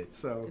abbreviate it,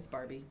 so... It's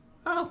Barbie.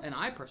 Oh. And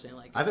I personally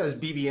like it. I thought it was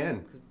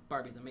BBN. Because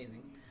Barbie's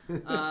amazing.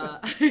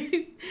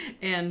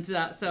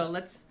 So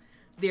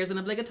there's an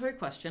obligatory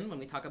question when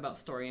we talk about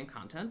story and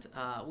content,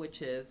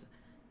 which is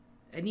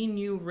any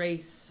new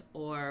race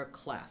or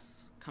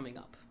class coming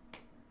up?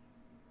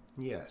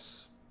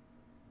 Yes.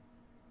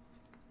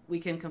 We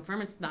can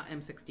confirm it's not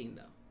M16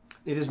 though.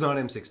 It is not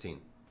M16.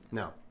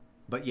 No.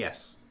 But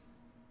yes.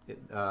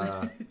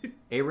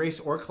 A race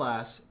or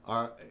class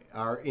are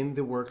in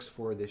the works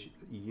for this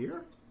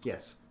year?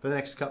 Yes. For the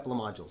next couple of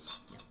modules.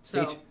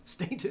 Yeah.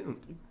 Stay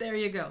tuned. There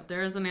you go.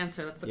 There is an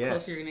answer. That's the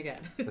closer you're going to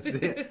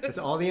get. That's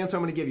all the answer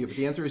I'm going to give you, but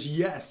the answer is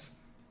yes.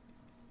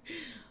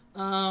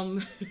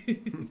 The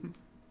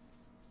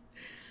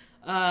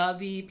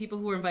people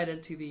who were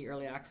invited to the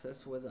early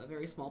access was a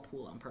very small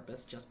pool on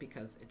purpose, just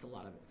because it's a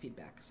lot of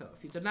feedback. So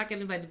if you did not get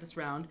invited this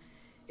round,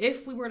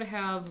 if we were to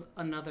have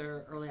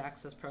another early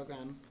access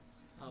program,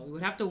 we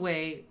would have to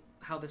weigh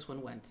how this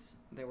one went.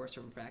 There were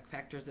certain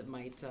factors that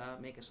might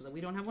make it so that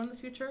we don't have one in the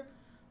future,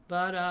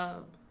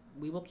 but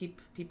we will keep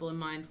people in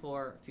mind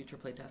for future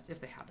playtests if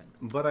they happen.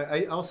 But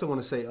I also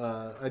want to say,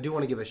 I do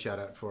want to give a shout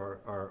out for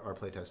our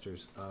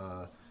playtesters,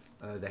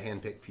 the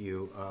handpicked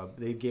few.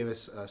 They gave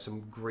us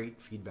some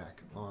great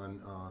feedback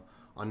on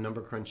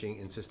number crunching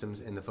and systems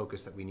and the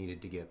focus that we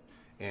needed to get.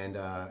 And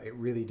it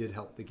really did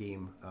help the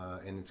game,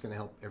 and it's going to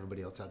help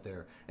everybody else out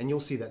there. And you'll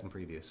see that in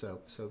preview.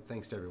 So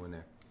thanks to everyone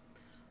there.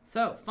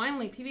 So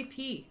finally,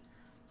 PvP.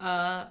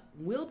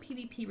 Will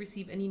PvP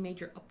receive any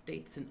major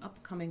updates in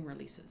upcoming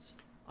releases?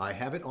 I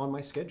have it on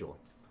my schedule.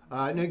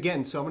 And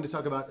again, so I'm going to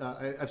talk about,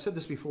 I've said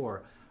this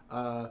before,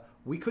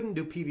 we couldn't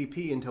do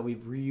PvP until we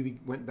really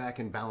went back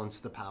and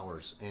balanced the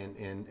powers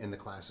and the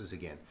classes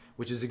again,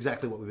 which is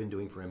exactly what we've been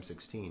doing for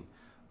M16.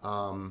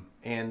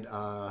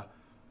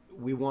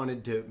 We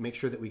wanted to make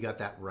sure that we got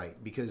that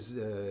right because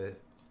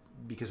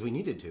we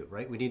needed to,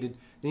 right? There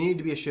needed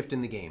to be a shift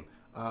in the game.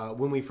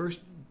 When we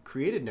first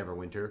created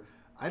Neverwinter,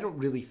 I don't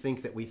really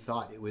think that we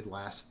thought it would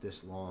last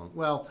this long.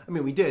 Well, I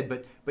mean, we did,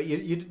 but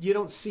you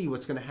don't see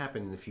what's going to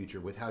happen in the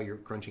future with how your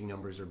crunching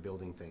numbers are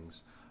building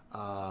things.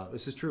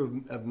 This is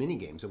true of mini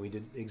games, and we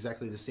did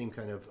exactly the same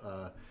kind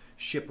of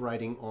ship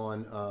writing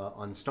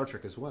on Star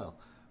Trek as well,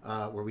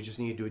 where we just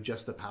needed to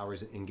adjust the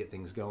powers and get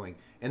things going.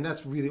 And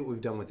that's really what we've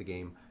done with the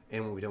game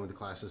and what we've done with the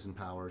classes and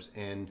powers.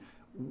 And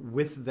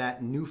with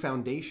that new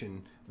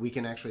foundation, we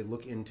can actually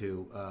look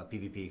into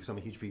PvP, because I'm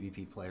a huge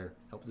PvP player,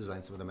 help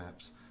design some of the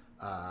maps.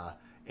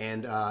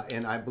 And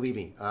I believe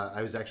me,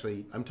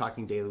 I'm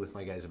talking daily with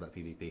my guys about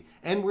PvP,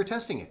 and we're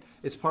testing it.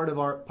 It's part of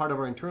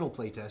our internal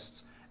play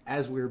tests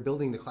as we're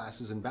building the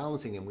classes and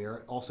balancing them. We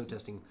are also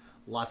testing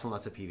lots and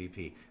lots of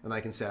PvP, and I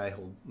can say I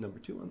hold number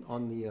 2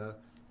 on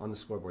the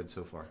scoreboard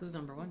so far. Who's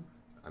number 1?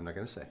 I'm not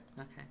going to say.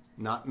 Okay.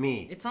 Not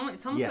me. It's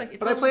almost yeah. like...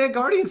 But I play a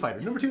Guardian Fighter.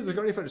 Number 2, the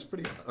Guardian Fighter is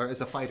pretty... Or as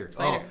a fighter.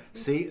 Oh,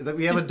 see? That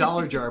we have a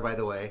dollar jar, by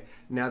the way.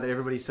 Now that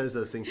everybody says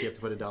those things, you have to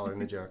put $1 in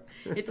the jar.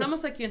 It's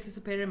almost like you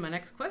anticipated my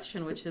next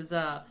question, which is,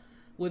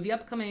 with the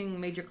upcoming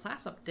major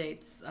class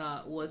updates,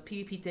 was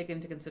PvP taken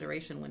into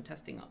consideration when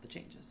testing out the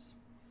changes?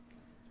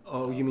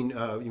 Oh, you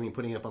mean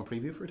putting it up on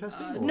preview for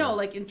testing? No,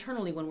 like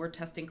internally when we're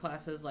testing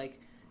classes,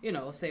 like...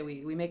 say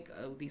we make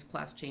these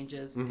class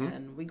changes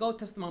and we go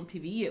test them on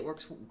PvE, it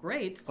works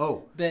great.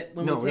 Oh, but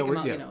when we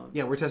take them out,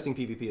 yeah, we're testing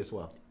PvP as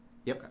well.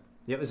 Yep. Okay.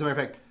 Yep. As a matter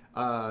of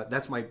fact,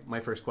 that's my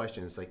first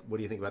question. Is like, what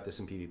do you think about this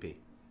in PvP?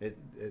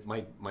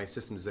 My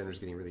system designer is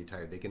getting really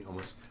tired. They can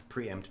almost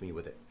preempt me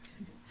with it.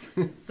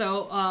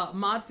 So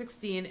mod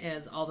 16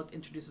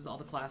 introduces all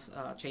the class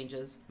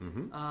changes.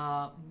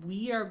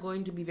 We are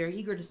going to be very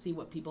eager to see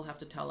what people have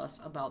to tell us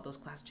about those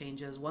class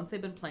changes once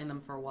they've been playing them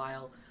for a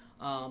while.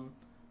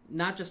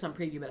 Not just on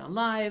preview, but on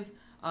live,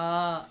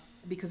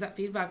 because that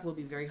feedback will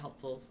be very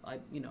helpful.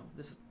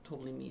 This is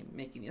totally me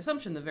making the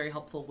assumption, they're very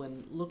helpful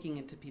when looking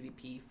into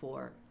PvP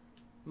for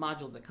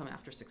modules that come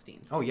after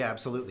 16. Oh, yeah,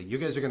 absolutely. You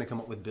guys are going to come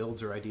up with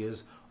builds or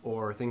ideas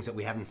or things that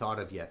we haven't thought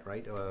of yet,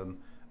 right?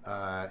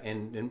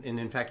 And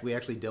in fact, we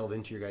actually delve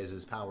into your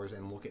guys' powers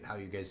and look at how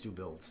you guys do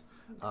builds.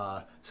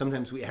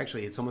 Sometimes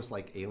it's almost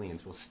like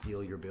aliens will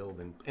steal your build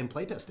and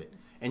playtest it.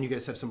 And you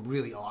guys have some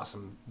really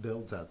awesome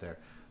builds out there.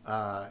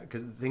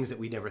 Because things that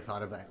we never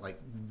thought of, like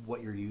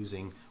what you're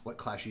using, what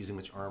class you're using,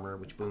 which armor,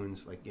 which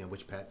boons,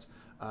 which pets.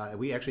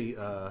 We actually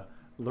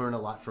learn a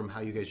lot from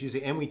how you guys use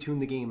it, and we tune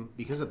the game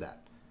because of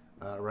that,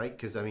 right?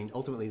 Because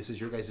ultimately, this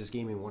is your guys'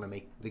 game, and we want to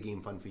make the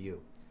game fun for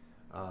you.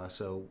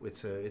 So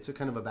it's a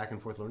kind of a back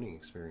and forth learning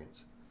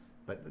experience,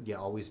 but yeah,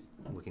 always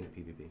looking at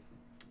PvP.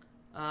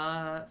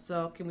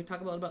 So can we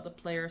talk about the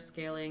player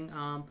scaling?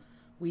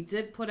 We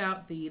did put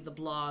out the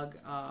blog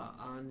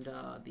on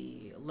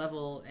the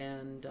level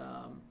and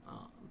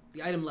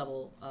the item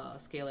level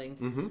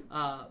scaling,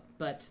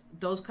 but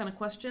those kind of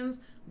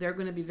questions, they're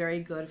going to be very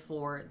good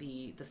for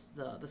the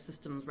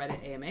systems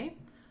Reddit AMA.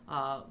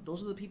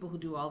 Those are the people who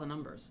do all the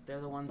numbers.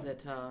 They're the ones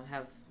that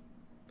have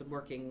been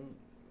working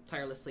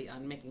tirelessly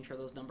on making sure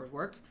those numbers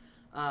work.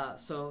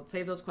 So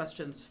save those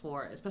questions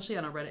for, especially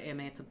on a Reddit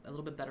AMA, it's a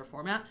little bit better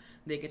format.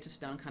 They get to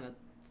sit down and kind of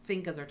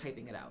think as they're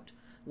typing it out.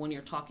 When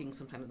you're talking,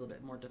 sometimes a little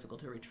bit more difficult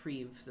to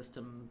retrieve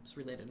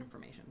systems-related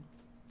information,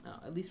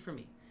 at least for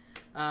me.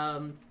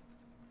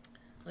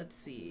 Let's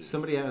see.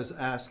 Somebody was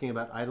asking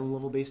about item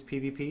level-based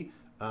PvP.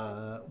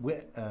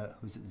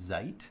 Who's it?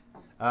 Zeit?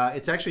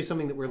 It's actually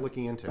something that we're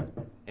looking into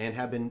and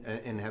have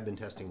been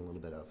testing a little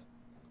bit of.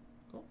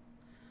 Cool.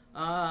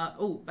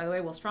 By the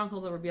way, will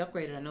Strongholds ever be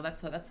upgraded? I know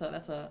that's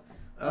a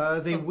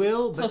they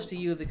will, close to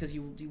you because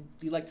you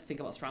like to think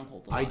about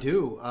Strongholds a lot. I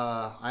do.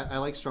 I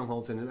like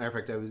Strongholds, and as a matter of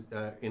fact, I was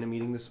in a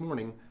meeting this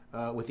morning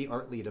with the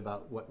art lead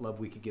about what love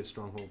we could give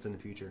Strongholds in the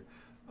future.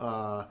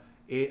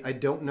 I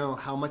don't know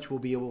how much we'll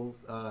be able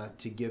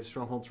to give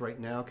Strongholds right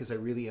now because I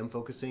really am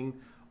focusing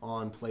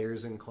on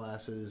players and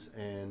classes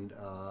and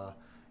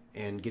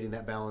getting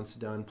that balance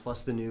done,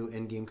 plus the new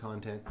endgame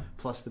content,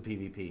 plus the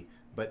PvP.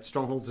 But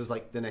Strongholds is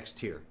like the next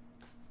tier.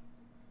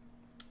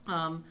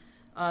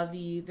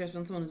 There's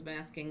been someone who's been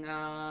asking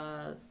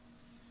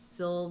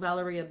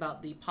Valerie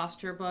about the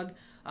posture bug.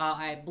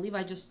 I believe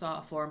I just saw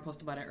a forum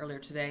post about it earlier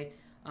today.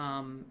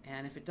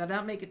 And if it did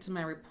not make it to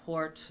my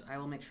report, I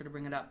will make sure to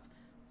bring it up.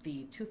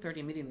 The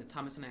 2:30 meeting that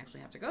Thomas and I actually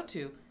have to go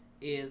to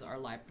is our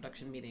live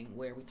production meeting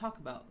where we talk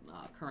about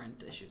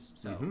current issues.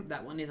 So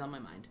that one is on my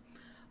mind.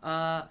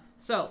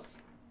 So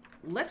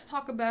let's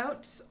talk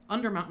about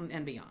Undermountain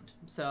and beyond.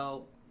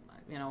 So,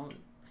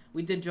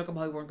 we did joke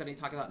about we weren't going to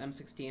talk about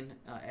M16.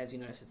 As you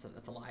notice,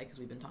 that's a lie because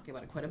we've been talking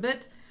about it quite a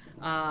bit.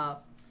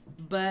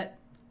 But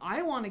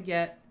I want to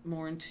get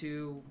more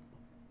into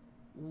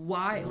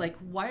why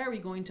are we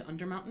going to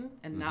Undermountain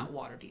and not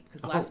Waterdeep?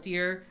 Because last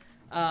year,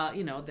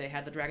 they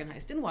had the Dragon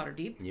Heist in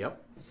Waterdeep.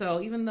 Yep.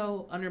 So even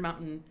though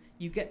Undermountain,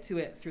 you get to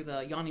it through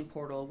the Yawning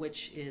Portal,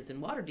 which is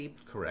in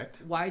Waterdeep.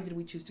 Correct. Why did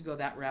we choose to go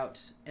that route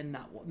and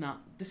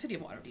not the city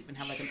of Waterdeep and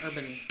have like an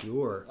urban?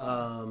 Sure.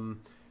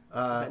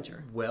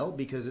 Adventure. Well,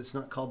 because it's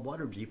not called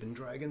Waterdeep in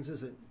Dragons,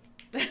 is it?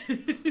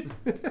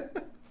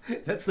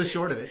 That's the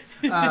short of it.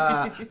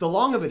 The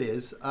long of it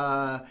is,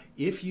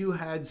 if you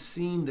had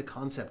seen the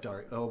concept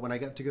art, when I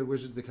got to go to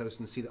Wizards of the Coast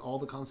and see all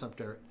the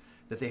concept art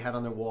that they had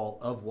on their wall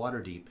of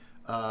Waterdeep,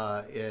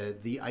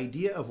 the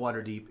idea of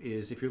Waterdeep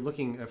is, if you're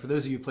looking, for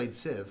those of you who played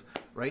Civ,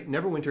 right,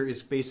 Neverwinter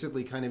is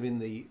basically kind of in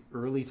the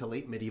early to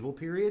late medieval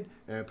period,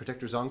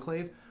 Protector's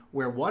Enclave.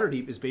 where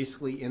Waterdeep is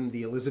basically in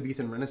the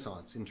Elizabethan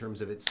Renaissance in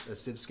terms of its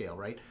Civ scale,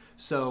 right?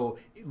 So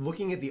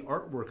looking at the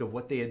artwork of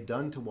what they had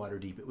done to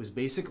Waterdeep, it was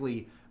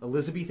basically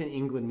Elizabethan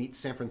England meets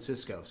San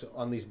Francisco. So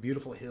on these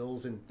beautiful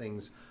hills and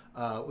things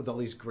with all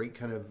these great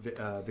kind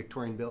of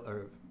Victorian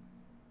or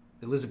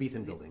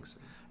Elizabethan buildings.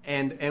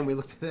 And we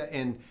looked at that,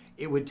 and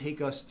it would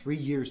take us 3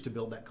 years to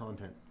build that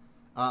content.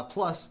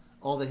 Plus,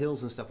 all the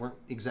hills and stuff weren't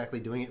exactly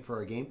doing it for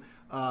our game.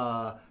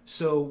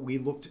 So we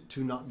looked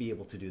to not be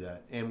able to do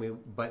that.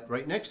 But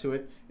right next to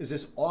it is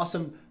this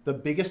awesome, the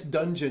biggest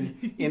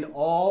dungeon in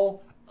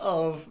all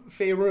of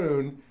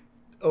Faerun,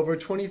 over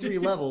 23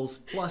 levels,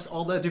 plus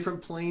all the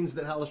different planes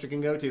that Hallister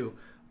can go to.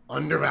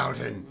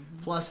 Undermountain,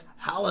 plus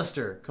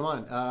Hallister. Come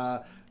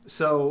on.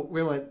 So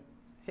we went,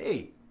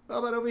 hey, how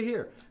about over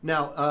here?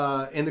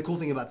 Now, and the cool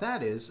thing about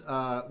that is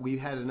we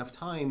had enough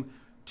time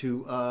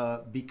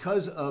to,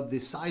 because of the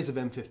size of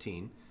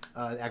M15,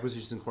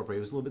 Acquisitions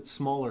Incorporated was a little bit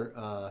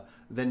smaller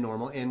than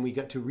normal, and we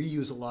got to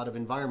reuse a lot of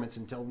environments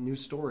and tell new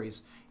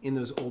stories in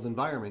those old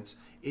environments.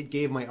 It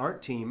gave my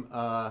art team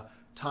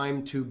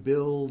time to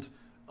build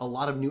a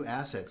lot of new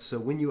assets. So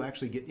when you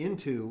actually get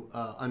into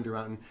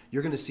Undermountain,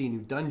 you're going to see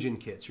new dungeon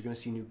kits, you're going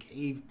to see new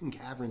cave and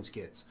caverns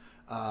kits,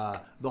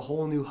 the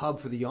whole new hub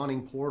for the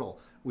Yawning Portal,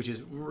 which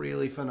is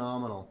really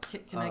phenomenal.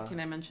 Can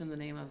I mention the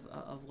name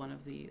of one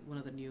of the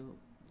new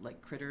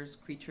creatures?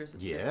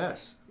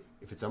 Yes,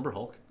 if it's Umber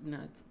Hulk. No,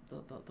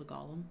 the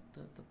golem,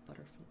 the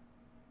butterfly.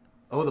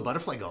 Oh, the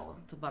butterfly golem.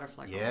 The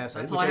butterfly golem. Yes,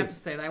 that's all I have to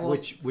say.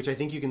 Which I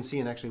think you can see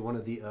in actually one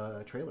of the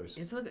trailers.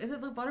 Is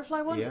it the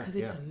butterfly one? Yeah, because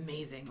it's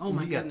amazing. Oh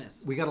my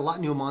goodness. We got a lot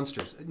of new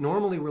monsters.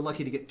 Normally we're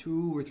lucky to get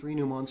 2 or 3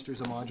 new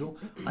monsters a module.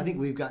 I think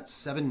we've got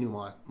 7 new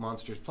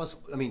monsters. Plus,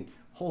 I mean,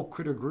 whole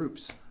critter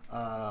groups.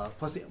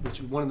 Plus,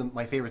 which one of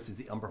my favorites is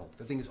the Umber Hulk.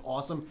 The thing is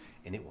awesome,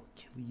 and it will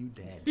kill you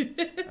dead.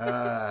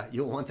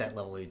 You'll want that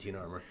level 18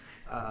 armor.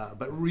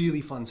 But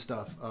really fun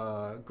stuff.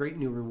 Great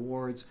new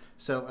rewards.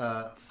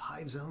 So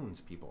 5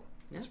 zones, people.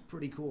 It's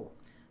pretty cool.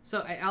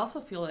 So I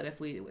also feel that if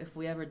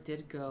we ever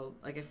did go,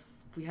 like if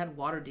we had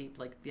Waterdeep,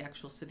 like the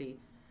actual city,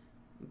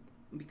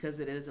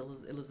 because it is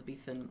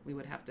Elizabethan, we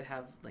would have to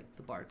have like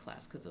the Bard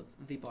class because of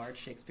the Bard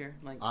Shakespeare.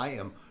 Like I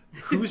am.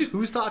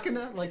 Who's talking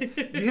that? Like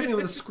you hit me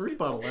with a squirt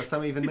bottle last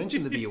time I even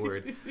mentioned the B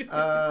word.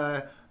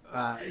 Yeah.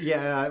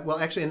 Well,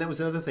 actually, and that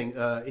was another thing.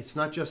 It was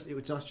not just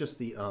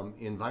the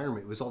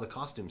environment. It was all the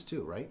costumes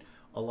too, right?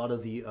 A lot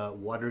of the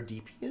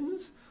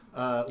Waterdeepians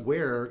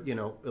wear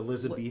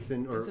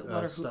Elizabethan or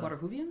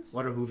Waterhoovians?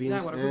 Waterhoovians. Yeah,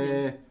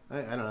 Waterhoovians.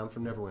 I don't know. I'm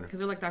from Neverwinter. Because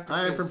they're like Dr.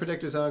 I'm Seuss. from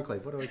Protector's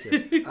Enclave. What do I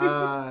care?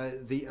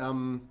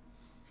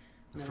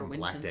 I'm from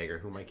Black Dagger.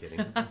 Who am I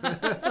kidding?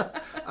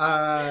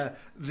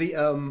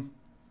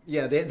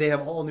 Yeah, they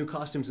have all new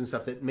costumes and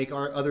stuff that make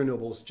our other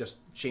nobles just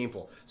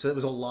shameful. So that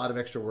was a lot of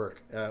extra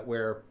work.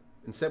 Where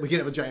instead we can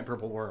have a giant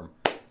purple worm,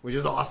 which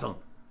is awesome.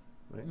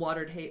 Right?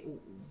 Watered Havian.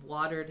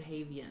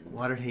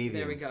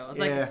 There we go. I was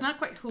like, it's not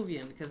quite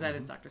Hoovian because that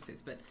is Dr.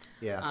 Seuss, but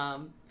yeah.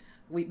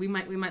 We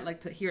might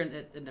like to here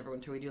at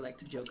Neverwinter. We do like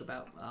to joke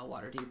about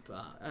Waterdeep.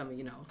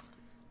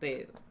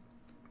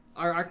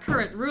 Our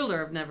current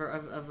ruler of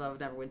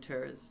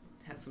Neverwinter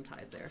has some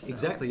ties there. So.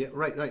 Exactly. Yeah,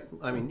 right.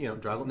 I mean,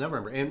 Draggle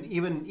Neverember, and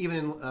even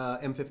in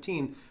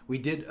M15, we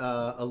did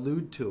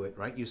allude to it.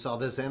 Right. You saw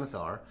the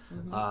Xanathar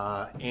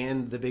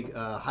and the big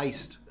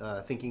heist,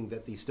 thinking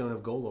that the Stone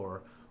of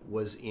Golor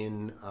was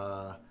in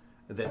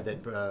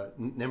that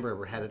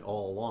Neverember had it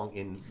all along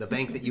in the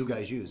bank that you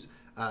guys use.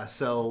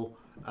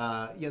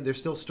 There's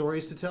still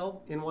stories to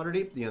tell in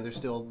Waterdeep. There's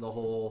still the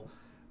whole.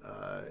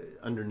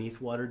 Underneath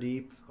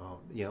Waterdeep,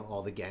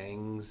 all the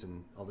gangs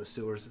and all the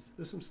sewers.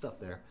 There's some stuff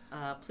there.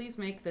 Please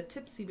make the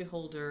Tipsy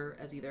Beholder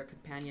as either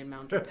companion,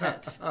 mount, or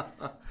pet.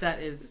 That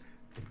is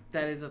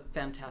a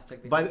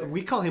fantastic beholder.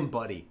 We call him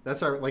Buddy.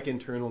 That's our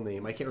internal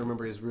name. I can't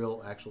remember his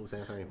real actual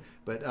Xanathar name,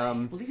 but I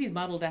believe he's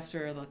modeled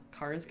after the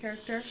Cars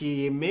character.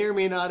 He may or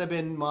may not have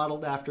been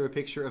modeled after a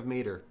picture of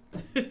Mater.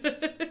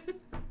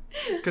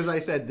 Because I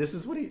said this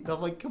is what I'm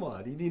like. Come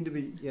on, you need to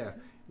be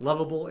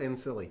lovable and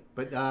silly,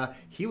 but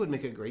he would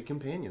make a great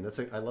companion.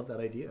 I love that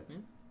idea. Yeah.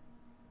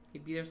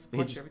 He'd be there to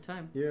support you every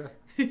time. Yeah.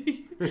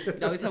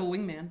 You'd always have a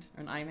wingman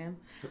or an eye man.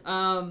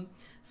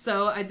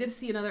 So I did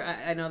see another.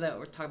 I know that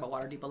we're talking about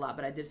Waterdeep a lot,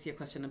 but I did see a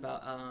question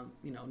about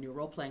new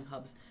role playing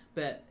hubs.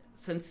 But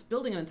since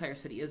building an entire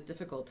city is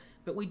difficult,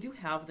 but we do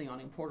have the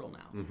Yawning Portal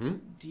now. Mm-hmm.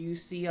 Do you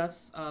see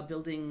us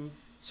building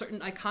certain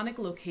iconic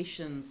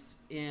locations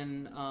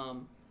in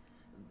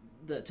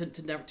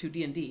to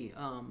D&D?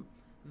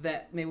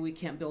 That maybe we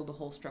can't build a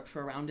whole structure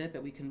around it,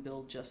 but we can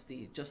build just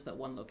that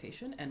one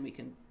location, and we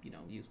can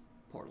use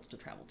portals to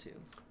travel to.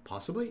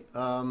 Possibly.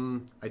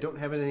 I don't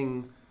have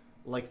anything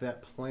like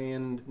that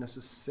planned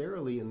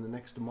necessarily in the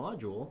next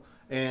module,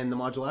 and the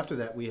module after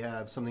that we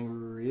have something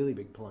really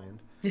big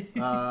planned.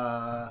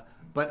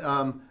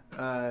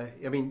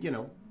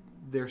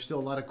 There's still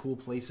a lot of cool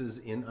places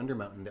in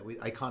Undermountain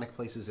iconic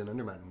places in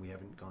Undermountain we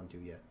haven't gone to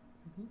yet.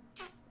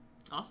 Mm-hmm.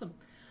 Awesome.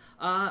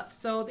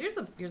 So here's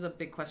a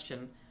big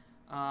question.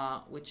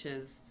 Which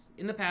is,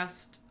 in the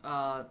past,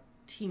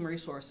 team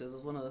resources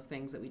is one of the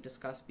things that we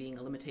discussed being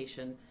a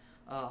limitation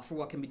for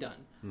what can be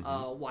done.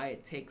 Why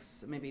it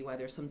takes, maybe why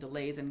there's some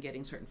delays in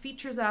getting certain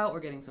features out or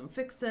getting some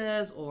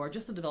fixes or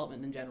just the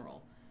development in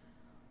general.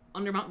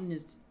 Undermountain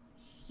is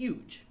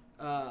huge.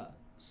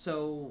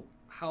 So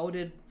how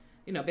did,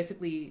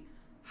 basically,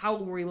 how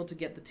were we able to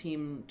get the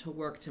team to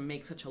work to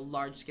make such a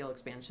large-scale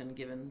expansion,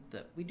 given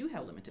that we do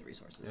have limited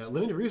resources?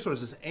 Limited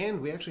resources,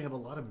 and we actually have a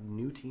lot of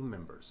new team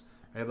members.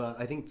 I have,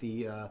 I think,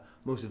 the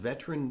most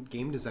veteran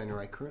game designer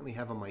I currently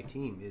have on my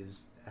team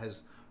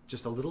has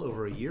just a little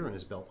over a year on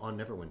his belt on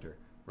Neverwinter.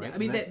 Right? Yeah, I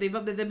mean, they've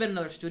been in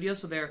another studio,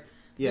 so they're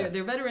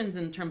veterans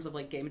in terms of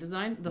like game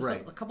design.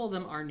 A couple of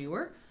them are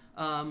newer,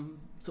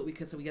 so we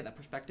get that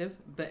perspective.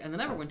 But in the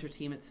Neverwinter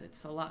team,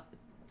 it's a lot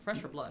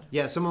fresher blood.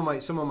 Yeah, some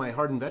of my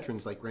hardened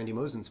veterans like Randy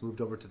Mosens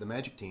moved over to the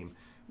Magic team,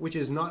 which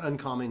is not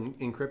uncommon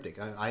in Cryptic.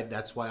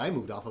 That's why I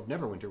moved off of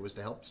Neverwinter, was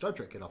to help Star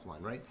Trek get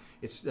offline. Right?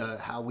 It's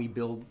how we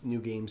build new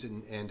games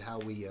and how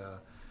we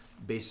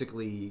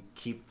basically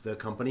keep the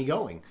company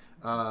going.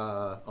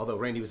 Although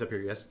Randy was up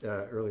here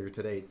earlier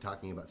today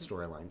talking about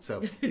storyline,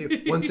 so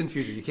once in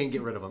future you can't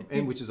get rid of them,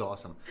 and which is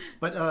awesome.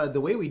 But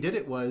the way we did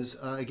it was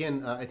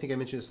again, I think I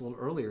mentioned this a little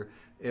earlier.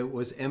 It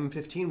was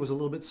M15 was a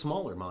little bit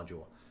smaller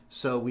module,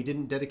 so we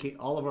didn't dedicate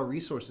all of our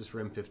resources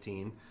for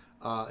M15,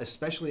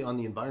 especially on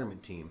the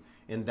environment team,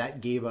 and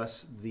that gave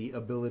us the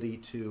ability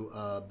to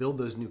build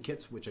those new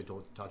kits, which I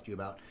talked to you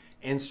about,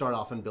 and start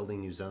off on building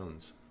new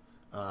zones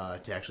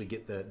to actually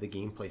get the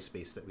gameplay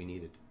space that we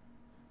needed.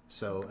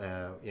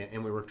 So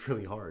and we worked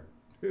really hard.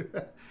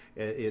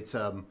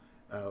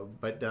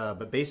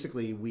 But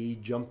basically we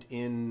jumped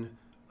in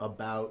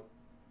about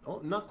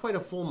not quite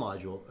a full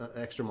module,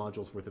 extra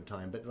modules worth of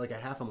time, but like a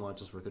half a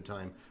module's worth of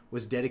time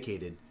was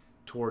dedicated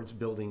towards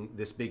building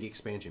this big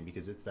expansion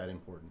because it's that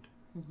important.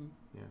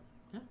 Yeah.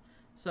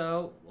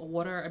 So I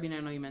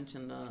know you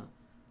mentioned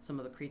some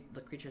of the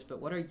creatures, but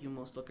what are you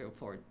most looking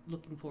forward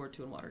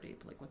to in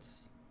Waterdeep? Like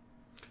what's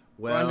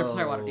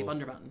Waterdeep,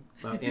 Undermountain.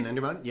 In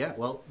Undermountain, yeah.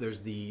 Well,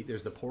 there's the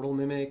portal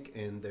mimic,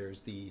 and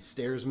there's the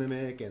stairs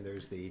mimic, and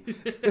there's the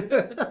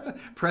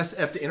press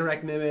F to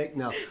interact mimic.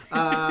 No,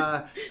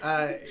 press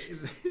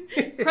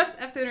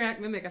F to interact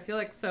mimic. I feel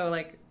like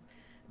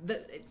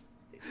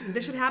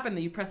this should happen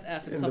that you press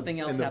F and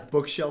something else happens. And the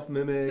bookshelf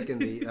mimic,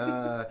 and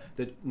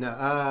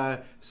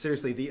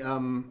seriously,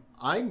 I'm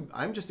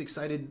just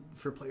excited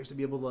for players to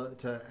be able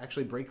to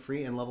actually break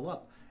free and level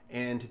up,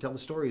 and to tell the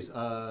stories.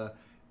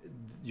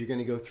 You're going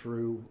to go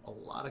through a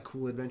lot of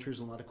cool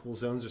adventures, a lot of cool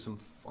zones. There's some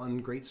fun,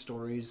 great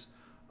stories,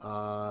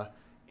 but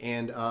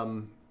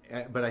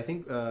I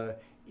think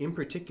in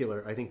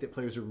particular, I think that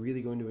players are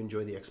really going to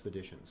enjoy the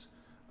expeditions.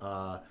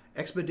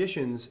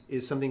 Expeditions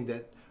is something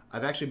that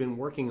I've actually been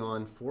working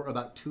on for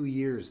about 2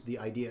 years, the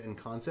idea and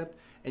concept,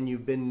 and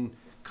you've been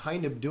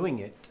kind of doing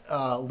it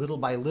little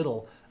by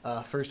little.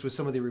 First with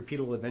some of the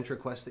repeatable adventure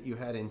quests that you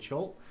had in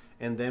Chult,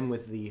 and then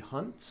with the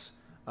hunts.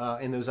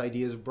 And those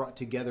ideas brought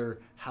together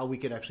how we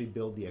could actually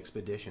build the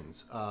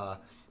expeditions,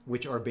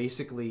 which are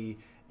basically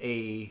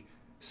a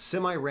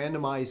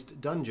semi-randomized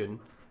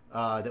dungeon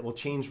that will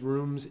change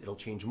rooms, it'll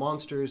change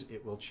monsters,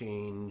 it will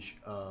change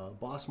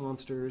boss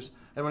monsters.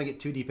 I don't want to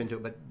get too deep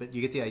into it, but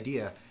you get the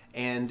idea.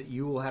 And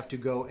you will have to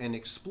go and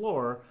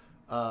explore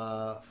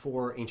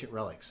for ancient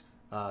relics.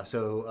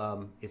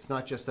 So it's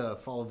not just a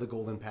follow the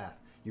golden path.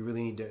 You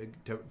really need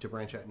to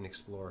branch out and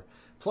explore.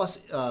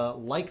 Plus,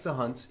 like the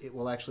hunts, it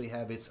will actually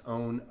have its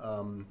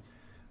own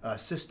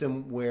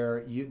system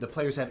where the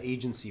players have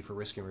agency for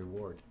risk and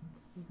reward.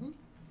 Mm-hmm.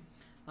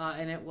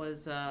 And it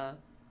was, I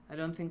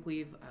don't think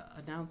we've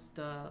announced,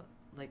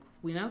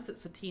 we announced that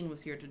Satine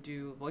was here to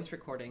do voice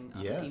recording,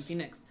 yes. Satine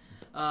Phoenix.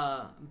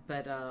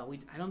 But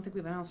I don't think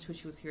we've announced who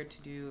she was here to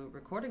do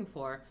recording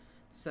for.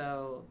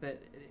 So,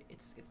 but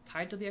it's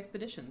tied to the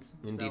expeditions.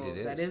 Indeed, so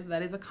it is.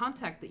 That is a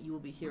contact that you will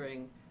be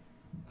hearing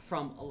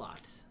from a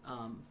lot.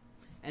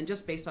 And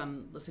just based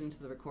on listening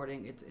to the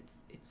recording, it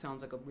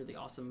sounds like a really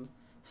awesome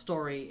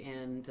story,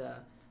 and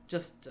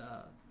just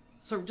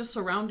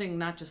surrounding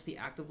not just the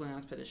act of going on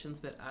expeditions,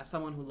 but as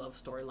someone who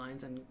loves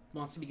storylines and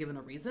wants to be given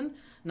a reason,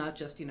 not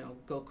just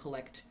go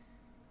collect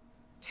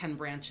 10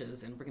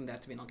 branches and bring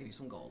that to me and I'll give you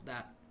some gold.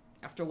 That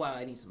after a while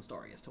I need some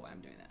story as to why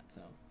I'm doing that.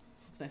 So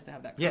it's nice to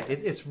have that. Yeah,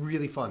 it's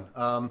really fun.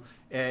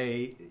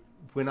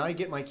 When I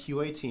get my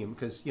QA team,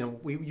 because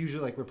we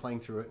usually we're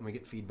playing through it and we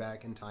get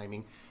feedback and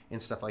timing and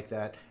stuff like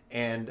that.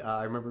 And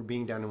I remember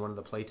being down in one of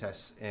the play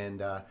tests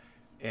and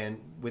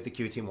with the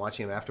QA team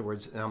watching them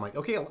afterwards, and I'm like,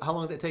 okay, how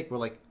long did that take? We're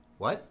like,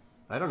 what?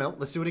 I don't know.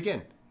 Let's do it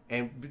again.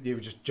 And they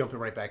were just jumping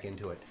right back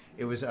into it.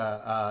 It was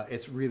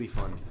it's really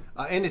fun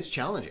and it's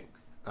challenging.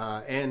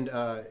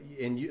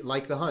 And you,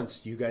 like the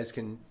hunts, you guys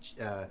can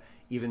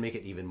even make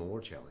it even more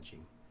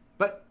challenging.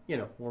 But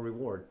more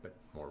reward, but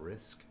more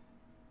risk.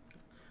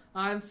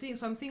 I'm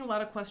seeing a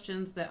lot of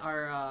questions that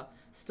are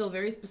still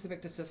very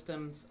specific to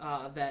systems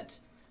that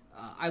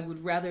I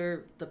would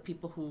rather the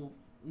people who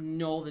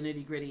know the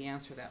nitty-gritty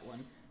answer that one.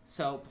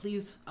 So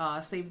please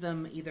save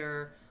them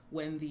either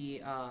when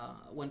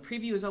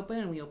preview is open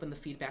and we open the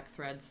feedback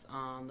threads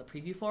on the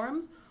preview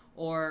forums,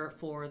 or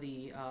for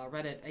the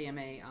Reddit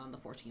AMA on the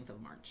 14th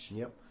of March.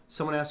 Yep.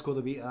 Someone asked, will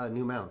there be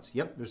new mounts?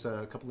 Yep, there's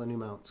a couple of new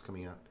mounts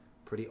coming out.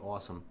 Pretty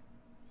awesome.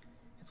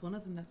 Is one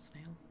of them that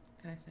snail?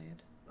 Can I say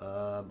it?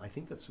 I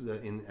think that's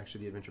in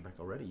actually the adventure pack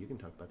already. You can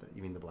talk about that.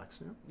 You mean the black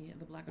snail? Yeah,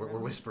 the black. We're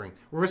whispering.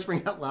 We're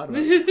whispering out loud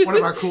about it. One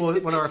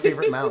of our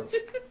favorite mounts.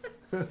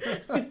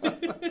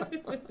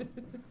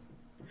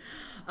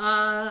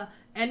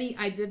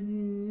 I did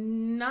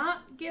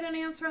not get an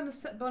answer on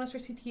the bonus for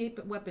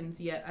CT8 weapons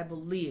yet, I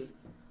believe.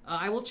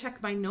 I will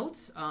check my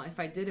notes. If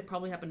I did, it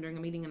probably happened during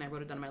a meeting and I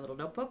wrote it down in my little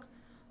notebook.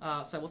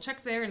 So I will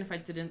check there, and if I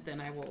didn't,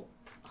 then I will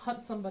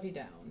hunt somebody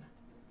down.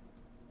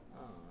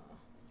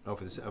 For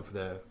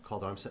the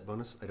called arms set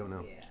bonus? I don't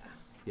know.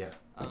 Yeah.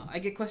 I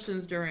get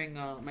questions during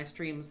my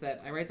streams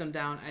that I write them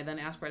down. I then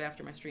ask right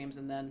after my streams,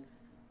 and then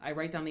I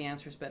write down the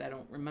answers, but I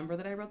don't remember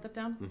that I wrote that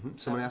down. Mm-hmm. So.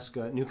 Someone asked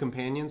new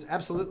companions.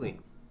 Absolutely.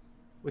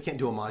 We can't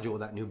do a module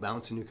without new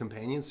mounts and new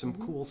companions. Some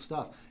cool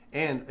stuff.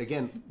 And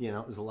again,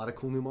 there's a lot of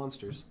cool new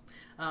monsters.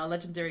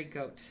 Legendary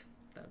goat.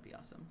 That would be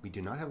awesome. We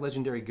do not have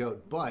legendary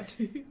goat, but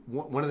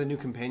one of the new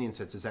companion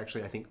sets is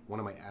actually, I think, one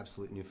of my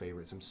absolute new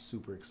favorites. I'm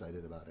super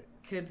excited about it.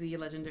 Could the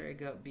legendary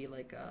goat be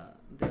like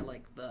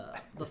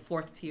the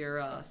fourth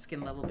tier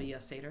skin level be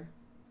a satyr?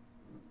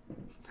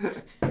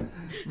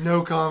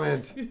 No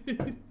comment.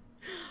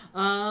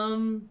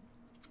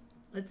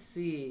 Let's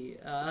see.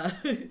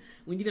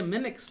 We need a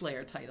Mimic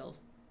Slayer title.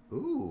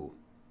 Ooh.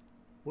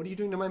 What are you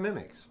doing to my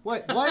mimics?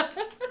 What? Why,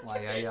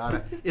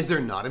 is there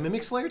not a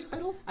Mimic Slayer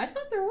title? I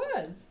thought there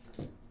was.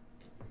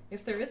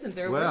 If there isn't,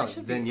 there really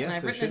should then be. Yes,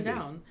 and there I've should written be.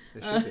 Down.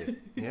 There should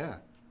be. Yeah.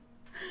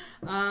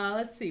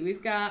 Let's see.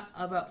 We've got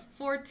about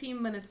 14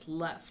 minutes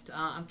left.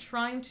 I'm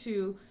trying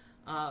to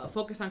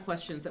focus on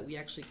questions that we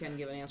actually can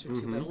give an answer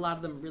to, but a lot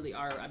of them really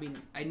are. I mean,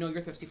 I know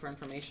you're thirsty for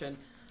information,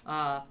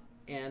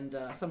 and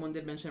someone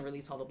did mention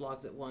release all the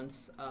blogs at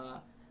once.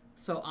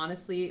 So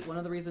honestly, one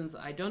of the reasons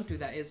I don't do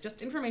that is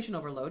just information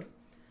overload.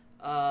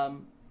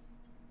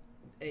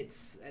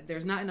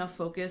 There's not enough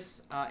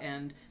focus,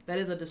 and that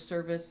is a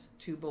disservice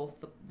to both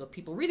the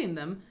people reading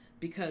them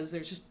because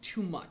there's just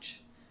too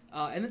much.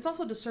 And it's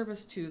also a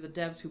disservice to the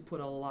devs who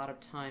put a lot of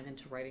time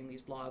into writing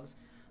these blogs.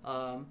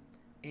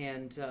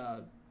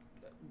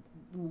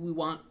 We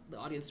want the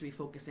audience to be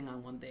focusing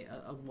on one day,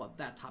 on what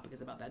that topic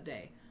is about that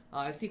day.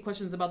 I see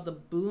questions about the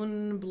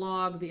Boon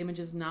blog, the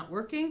images not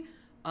working.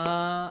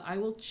 I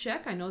will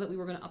check. I know that we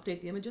were going to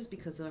update the images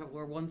because there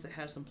were ones that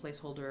had some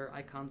placeholder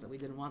icons that we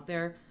didn't want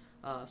there.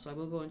 So I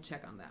will go and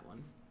check on that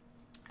one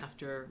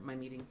after my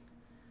meeting.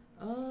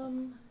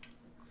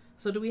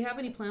 So do we have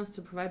any plans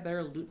to provide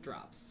better loot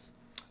drops?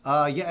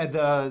 Yeah,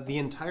 the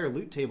entire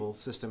loot table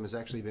system has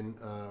actually been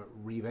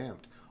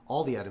revamped.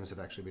 All the items have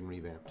actually been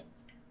revamped.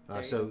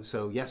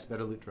 So yes,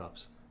 better loot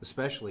drops,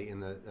 especially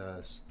in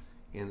the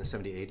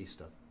 70-80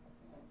 stuff.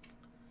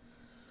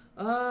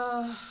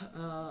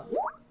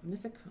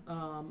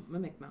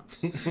 Mimic mount.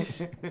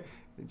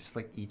 Just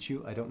like eat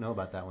you? I don't know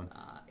about that one.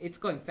 It's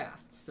going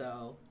fast,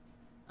 so.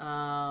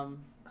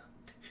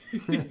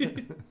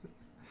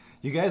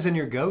 You guys and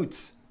your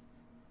goats.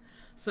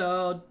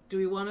 So, do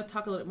we want to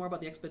talk a little bit more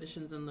about the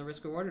expeditions and the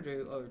risk reward, I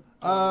mean,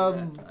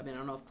 I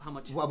don't know how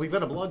much. Well, we've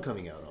got a blog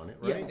coming out on it,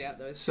 right? Yeah.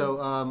 So,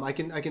 I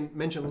can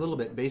mention a little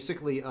bit.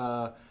 Basically,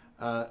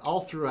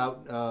 all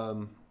throughout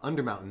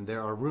Undermountain,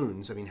 there are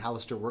runes. I mean,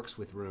 Hallister works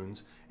with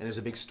runes, and there's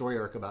a big story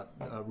arc about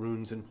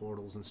runes and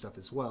portals and stuff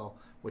as well,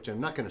 which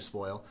I'm not going to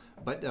spoil.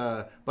 But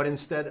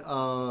instead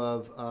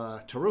of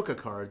Taroka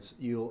cards,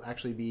 you'll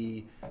actually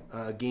be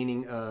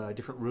gaining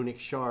different runic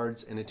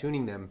shards and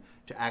attuning them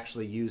to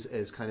actually use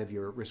as kind of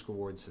your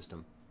risk-reward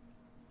system.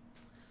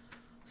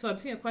 So I'm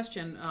seeing a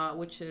question,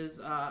 which is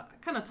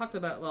kind of talked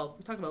about. Well,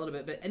 we talked about a little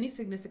bit, but any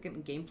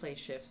significant gameplay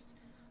shifts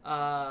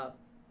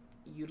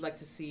you'd like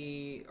to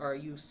see, or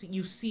you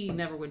see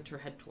Neverwinter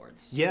head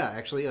towards? Yeah,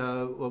 actually,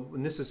 well,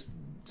 and this is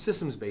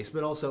systems based,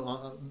 but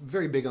also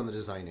very big on the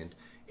design end,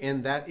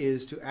 and that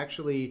is to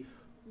actually,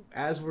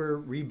 as we're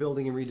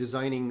rebuilding and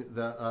redesigning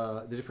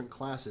the different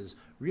classes,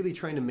 really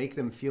trying to make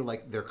them feel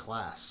like their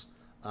class,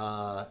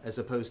 as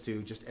opposed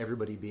to just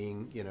everybody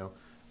being,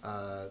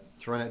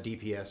 throwing out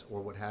DPS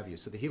or what have you.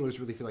 So the healers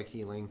really feel like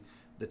healing.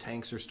 The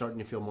tanks are starting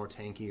to feel more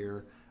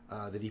tankier.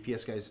 The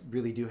DPS guys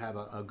really do have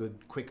a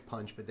good quick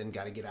punch, but then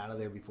got to get out of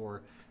there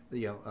before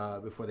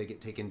they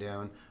get taken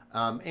down.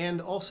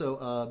 And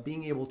also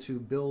being able to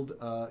build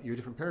your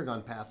different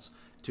Paragon paths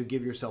to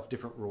give yourself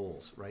different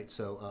roles, right?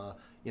 So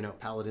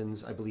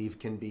Paladins, I believe,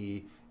 can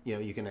be,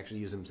 you can actually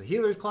use them as a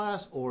healer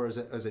class or as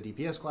a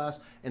DPS class,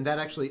 and that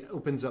actually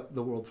opens up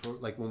the world for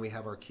like when we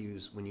have our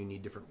queues when you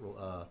need different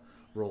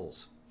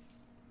roles.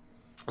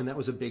 And that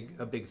was a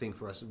big thing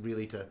for us,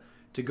 really, to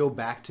go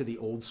back to the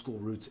old school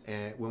roots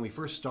when we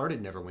first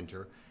started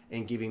Neverwinter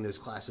and giving those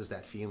classes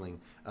that feeling.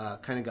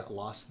 Kind of got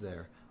lost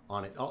there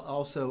on it.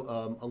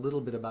 Also, a little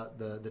bit about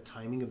the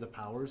timing of the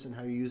powers and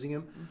how you're using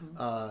them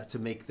to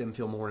make them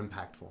feel more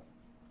impactful.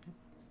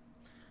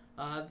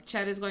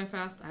 Chat is going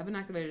fast. I haven't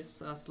activated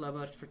slow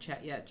mode for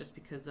chat yet just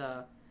because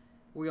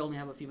we only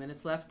have a few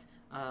minutes left.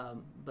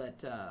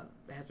 But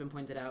it has been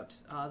pointed out,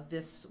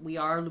 we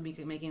are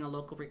making a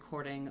local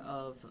recording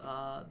of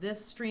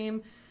this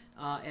stream,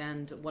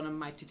 and one of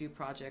my to-do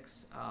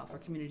projects for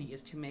community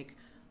is to make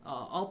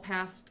all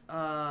past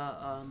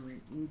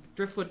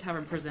Driftwood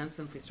Tavern Presents,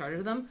 since we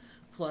started them,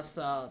 plus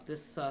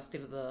this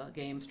State of the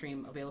Game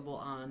stream available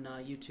on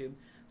YouTube,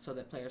 so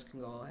that players can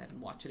go ahead and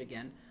watch it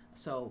again.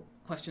 So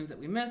questions that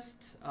we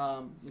missed,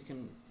 we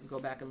can go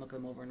back and look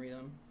them over and read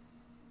them.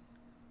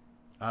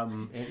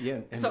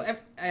 So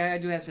I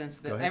do have to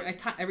answer that.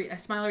 I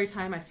smile every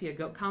time I see a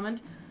goat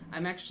comment.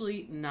 I'm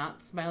actually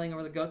not smiling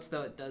over the goats,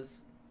 though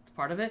it's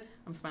part of it.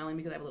 I'm smiling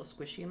because I have a little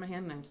squishy in my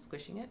hand and I'm just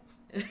squishing it.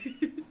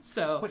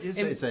 So what is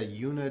that? It's a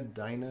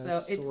unidinosauricorn?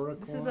 So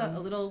this is a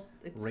little.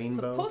 It's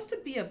rainbow? Supposed to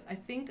be I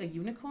think a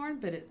unicorn,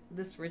 but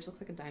this ridge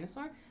looks like a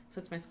dinosaur, so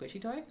it's my squishy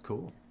toy.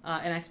 Cool.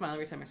 And I smile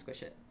every time I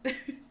squish it.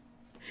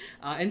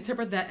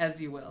 Interpret that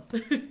as you will.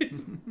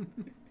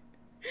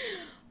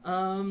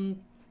 Let's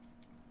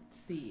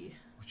see.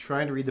 We're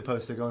trying to read the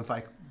post. They're going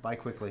by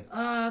quickly.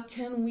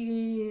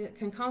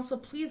 Can console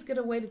please get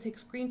a way to take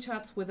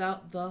screenshots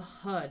without the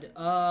HUD?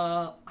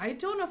 I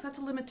don't know if that's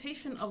a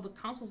limitation of the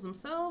consoles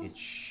themselves. It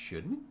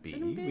shouldn't be.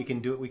 We can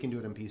do it. We can do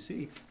it on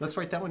PC. Let's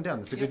write that one down.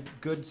 That's a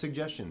good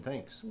suggestion.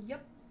 Thanks.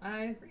 Yep,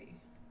 I agree.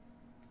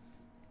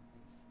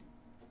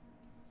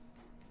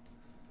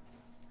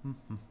 I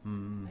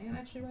am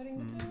actually writing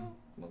the demo.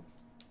 Well,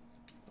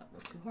 that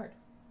was too hard.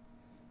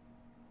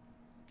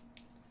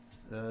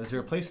 Is there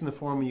a place in the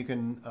forum where you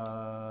can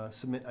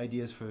submit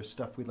ideas for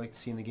stuff we'd like to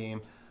see in the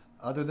game?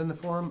 Other than the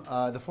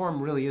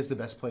forum really is the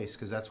best place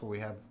because that's where we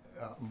have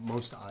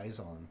most eyes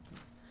on.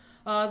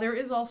 There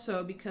is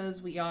also,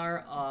 because we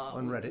are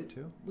on Reddit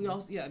too. We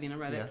also, on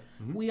Reddit. Yeah.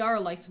 Mm-hmm. We are a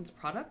licensed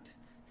product,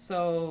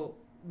 so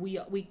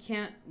we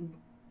can't.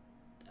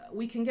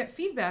 We can get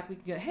feedback. We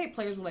can get, hey,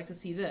 players would like to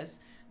see this,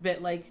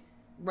 but like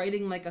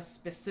writing like a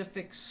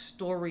specific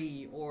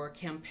story or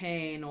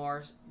campaign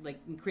or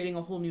like creating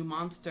a whole new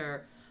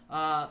monster.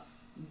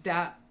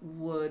 That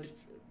would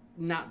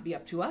not be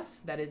up to us.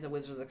 That is a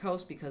Wizards of the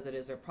Coast because it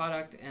is their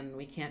product, and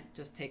we can't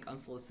just take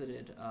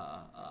unsolicited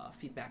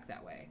feedback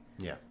that way.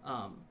 Yeah.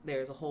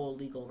 There's a whole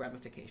legal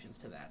ramifications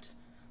to that.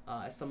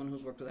 As someone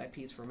who's worked with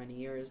IPs for many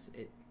years,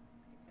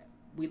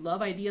 we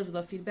love ideas, we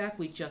love feedback.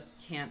 We just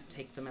can't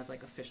take them as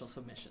like official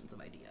submissions of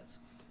ideas.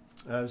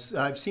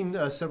 I've seen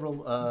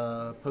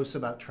several posts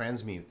about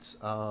transmutes.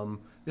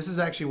 This is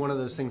actually one of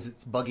those things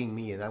that's bugging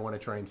me, and I want to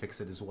try and fix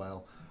it as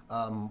well.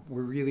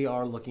 We really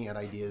are looking at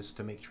ideas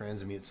to make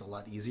transmutes a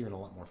lot easier and a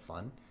lot more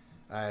fun.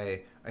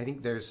 I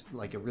think there's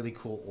like a really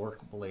cool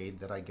orc blade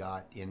that I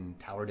got in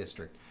Tower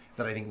District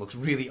that I think looks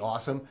really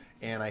awesome,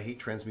 and I hate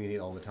transmuting it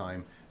all the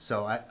time.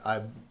 So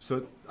I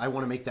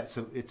want to make that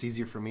so it's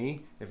easier for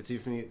me. If it's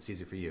easier for me, it's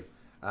easier for you.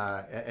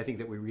 I think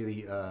that we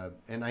really,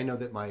 and I know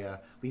that my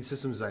lead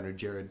system designer,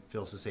 Jared,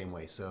 feels the same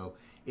way. So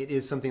it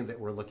is something that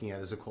we're looking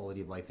at as a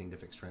quality of life thing to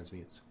fix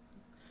transmutes.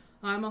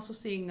 I'm also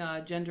seeing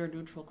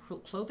gender-neutral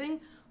clothing.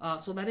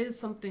 So that is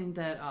something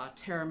that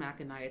Terra Mac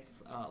and I,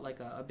 it's like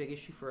a big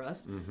issue for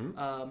us.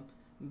 Mm-hmm.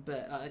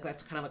 But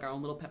that's kind of like our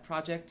own little pet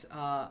project.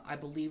 I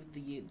believe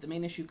the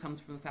main issue comes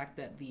from the fact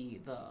that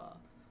the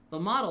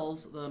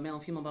models, the male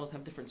and female models,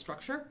 have different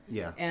structure.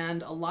 Yeah.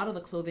 And a lot of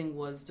the clothing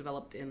was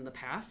developed in the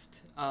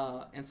past,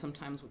 and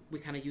sometimes we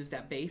kind of use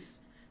that base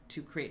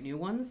to create new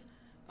ones.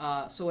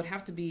 So it'd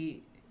have to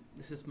be,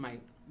 this is my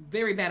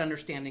very bad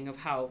understanding of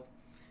how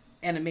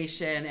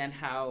animation and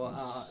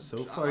how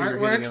so far art you're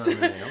works.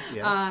 hitting it on the nail.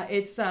 Yeah.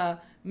 It's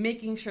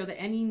making sure that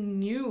any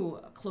new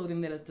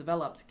clothing that is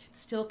developed can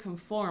still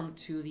conform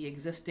to the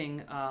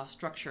existing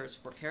structures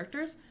for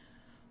characters.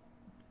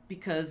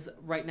 Because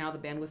right now the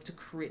bandwidth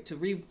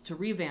to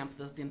revamp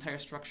the entire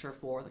structure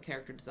for the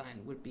character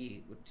design would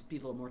be a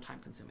little more time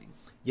consuming.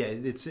 Yeah,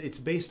 it's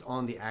based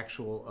on the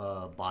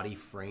actual body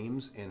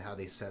frames and how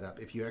they set up.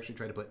 If you actually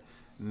try to put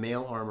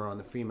male armor on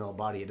the female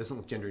body, it doesn't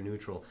look gender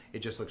neutral. It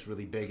just looks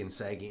really big and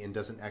saggy and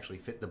doesn't actually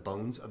fit the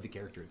bones of the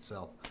character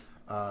itself.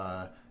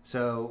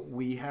 So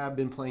we have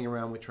been playing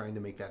around with trying to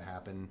make that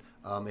happen.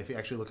 If you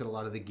actually look at a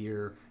lot of the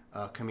gear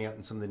coming out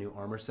in some of the new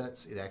armor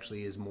sets, it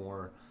actually is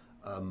more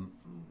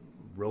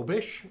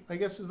robish, I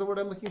guess is the word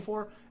I'm looking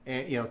for,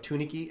 and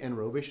tunicky and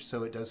robish,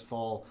 so it does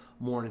fall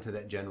more into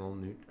that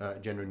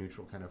gender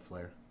neutral kind of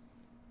flare,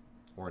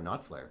 or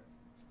not flare,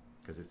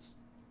 because it's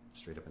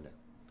straight up and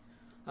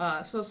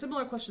down. So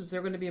similar questions. Is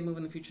there going to be a move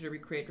in the future to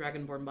recreate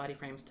Dragonborn body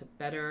frames to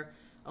better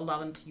allow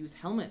them to use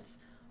helmets?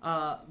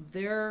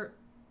 Their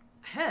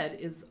head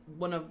is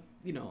one of,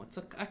 it's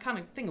a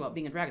iconic thing about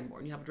being a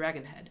Dragonborn. You have a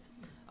dragon head.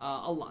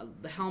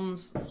 The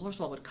helms, first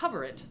of all, would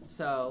cover it,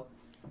 so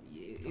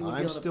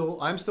I'm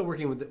still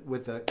working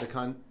with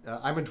the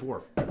I'm a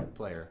dwarf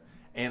player,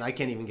 and I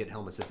can't even get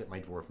helmets that fit my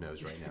dwarf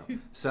nose right now.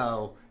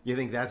 So you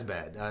think that's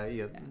bad?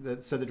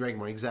 So the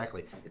Dragonborn,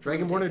 exactly.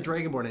 Dragonborn or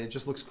Dragonborn, and it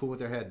just looks cool with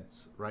their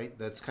heads, right?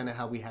 That's kind of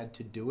how we had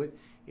to do it.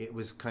 It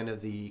was kind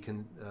of the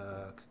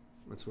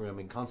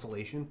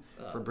consolation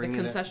for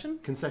bringing concession.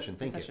 Concession,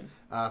 thank you.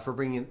 For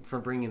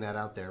bringing that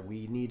out there,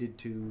 we needed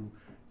to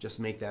just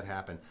make that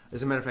happen.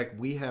 As a matter of fact,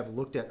 we have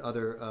looked at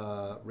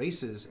other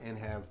races and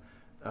have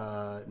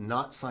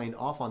not signed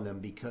off on them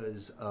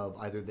because of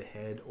either the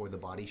head or the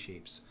body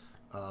shapes.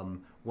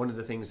 One of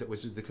the things that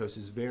Wizards of the Coast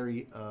is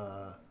very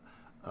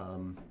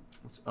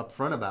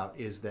upfront about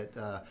is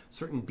that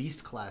certain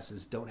beast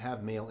classes don't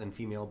have male and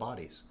female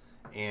bodies,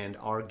 and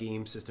our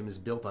game system is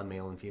built on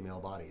male and female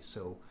bodies,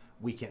 so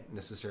we can't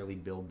necessarily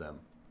build them.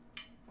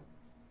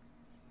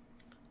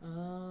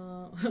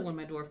 When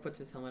my dwarf puts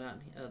his helmet on,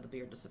 the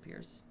beard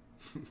disappears.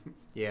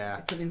 Yeah,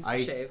 It's an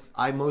instant shave.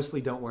 I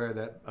mostly don't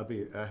wear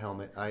a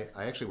helmet. I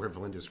actually wear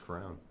Valinda's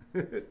crown.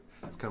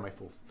 It's kind of my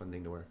fun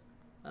thing to wear.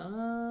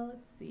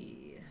 Let's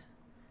see.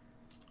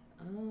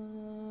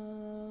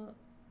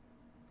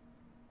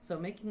 So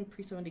making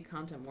pre-70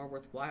 content more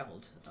worthwhile.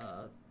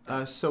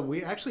 So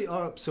we actually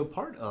are. So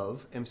part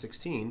of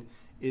M16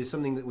 is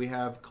something that we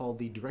have called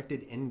the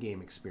directed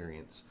endgame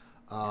experience.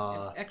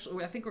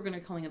 Actually, I think we're going to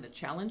be calling it the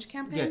challenge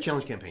campaign. Yeah,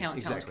 challenge campaign. Challenge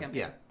Exactly.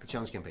 campaign. Yeah, the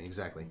challenge campaign.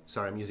 Exactly.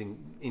 Sorry, I'm using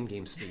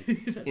in-game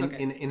speak,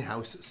 Okay.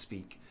 in-house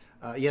speak.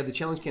 Yeah, the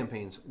challenge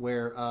campaigns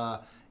where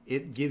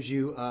it gives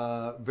you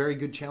very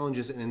good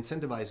challenges and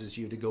incentivizes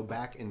you to go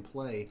back and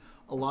play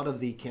a lot of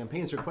the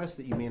campaigns or quests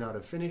that you may not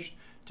have finished,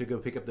 to go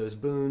pick up those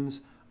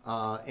boons,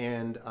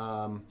 and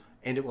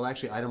it will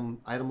actually item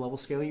level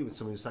scale you.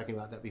 Somebody was talking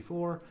about that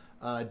before,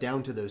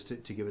 down to those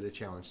to give it a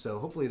challenge. So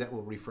hopefully that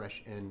will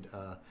refresh and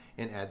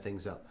add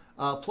things up.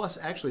 Plus,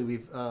 actually,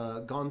 we've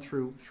gone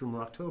through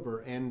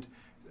October and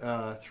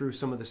through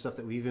some of the stuff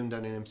that we've even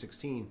done in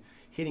M16,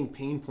 hitting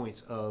pain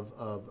points of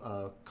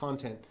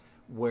content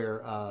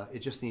where it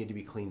just needed to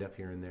be cleaned up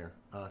here and there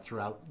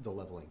throughout the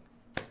leveling.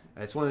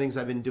 It's one of the things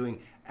I've been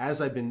doing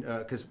as I've been,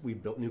 because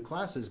we've built new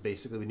classes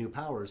basically with new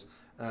powers.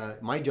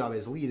 My job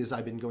as lead is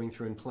I've been going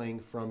through and playing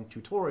from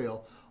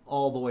tutorial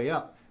all the way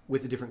up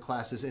with the different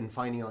classes and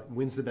finding out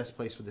when's the best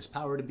place for this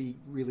power to be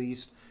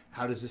released.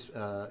 How does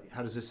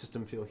this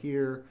system feel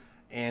here?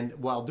 And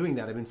while doing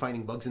that, I've been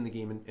finding bugs in the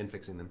game and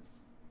fixing them.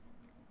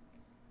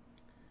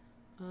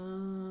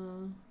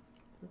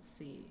 Let's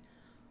see.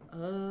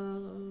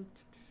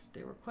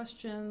 There were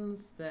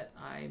questions that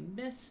I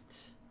missed.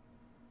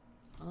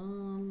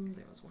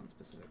 There was one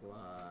specific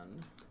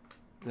one.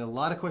 A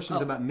lot of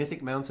questions about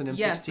mythic mounts in M16.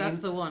 Yes, that's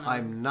the one.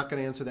 I'm not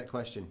going to answer that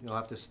question. You'll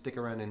have to stick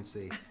around and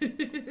see.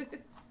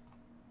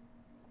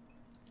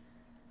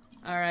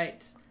 All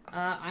right.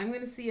 I'm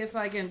going to see if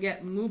I can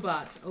get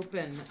Moobot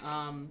open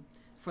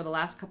for the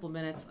last couple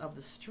minutes of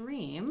the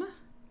stream.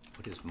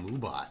 What is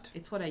Moobot?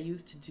 It's what I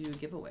use to do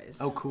giveaways.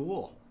 Oh,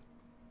 cool.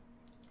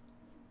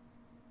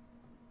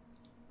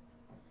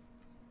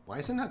 Why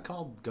isn't that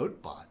called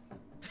Goatbot?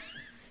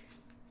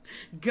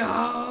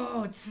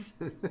 Goats!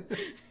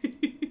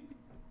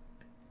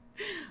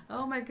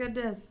 Oh my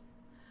goodness.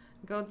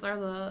 Goats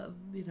are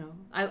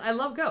I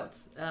love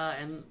goats.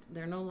 And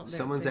they're no...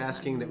 Someone's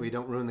asking that we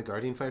don't ruin the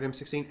Guardian Fighter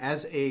M16.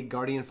 As a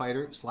Guardian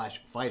Fighter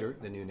 / Fighter,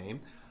 the new name,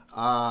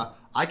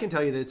 I can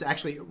tell you that it's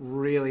actually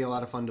really a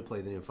lot of fun to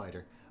play the new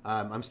fighter.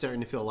 I'm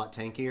starting to feel a lot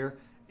tankier,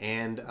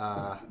 and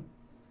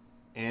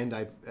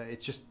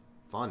it's just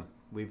fun.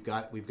 We've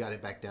got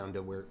it back down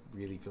to where it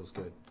really feels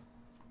good.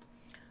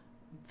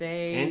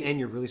 And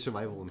you're really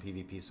survivable in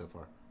PvP so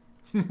far.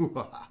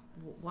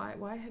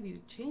 Why have you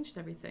changed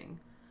everything?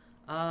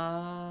 There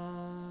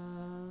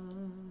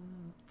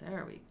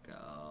we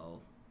go.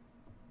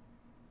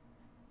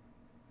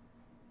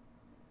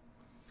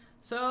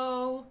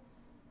 So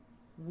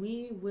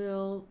we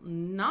will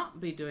not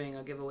be doing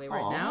a giveaway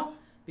right now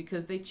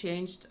because they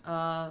changed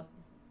how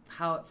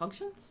it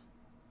functions.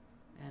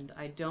 And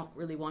I don't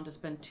really want to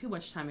spend too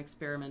much time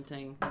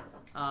experimenting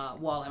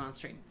while I'm on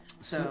stream.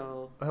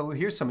 So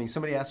here's something.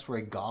 Somebody asked for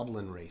a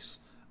goblin race.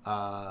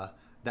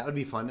 That would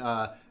be fun.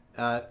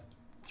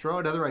 Throw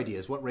out other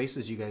ideas. What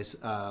races you guys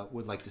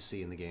would like to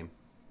see in the game?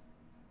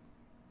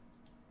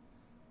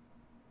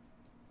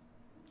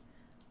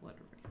 What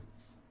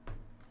races?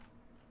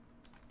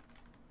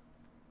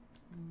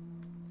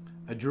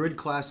 A druid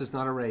class is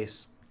not a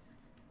race.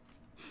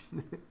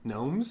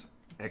 Gnomes?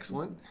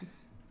 Excellent.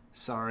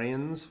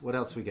 Saurians. What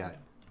else we got?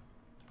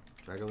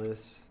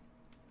 Dragoliths.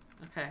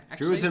 Okay. Actually,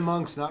 Druids and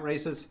monks, not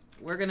races.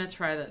 We're going to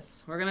try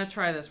this. We're going to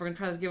try this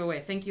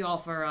giveaway. Thank you all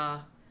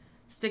for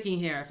sticking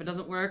here. If it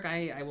doesn't work,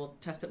 I will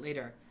test it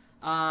later.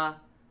 Warhorn,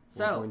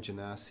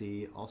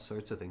 Genasi, all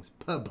sorts of things.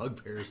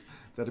 Bugbears.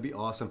 That'd be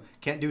awesome.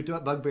 Can't do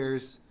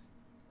bugbears.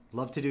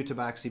 Love to do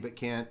tabaxi, but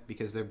can't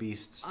because they're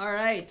beasts. All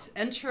right.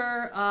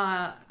 Enter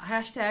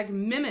hashtag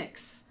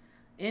mimics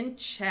in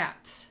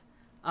chat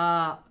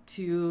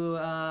to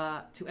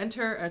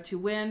enter to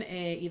win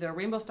either a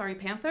Rainbow Starry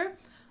Panther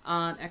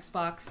on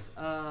Xbox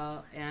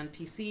and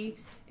PC,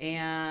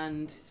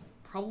 and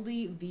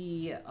probably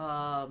the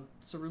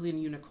Cerulean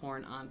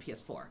Unicorn on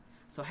PS4.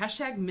 So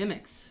hashtag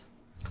mimics.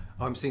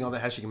 Oh, I'm seeing all the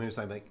hashtag mimics.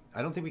 I'm like,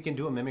 I don't think we can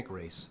do a mimic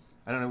race.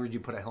 I don't know where you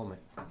put a helmet.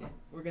 Yeah,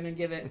 we're gonna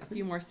give it a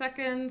few more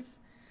seconds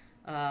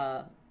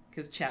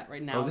because chat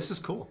right now. Oh, this is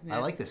cool. Yeah. I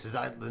like this.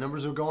 The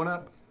numbers are going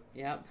up.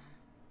 Yep.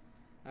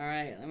 All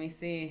right, let me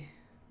see.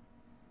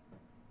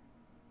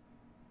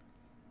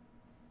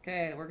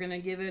 Okay, we're gonna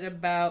give it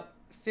about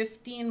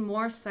 15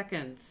 more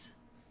seconds.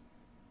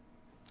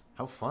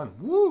 How fun.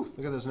 Woo!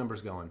 Look at those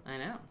numbers going. I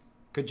know.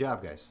 Good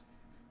job, guys.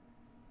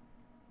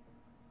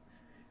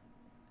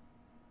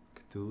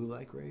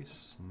 Cthulhu-like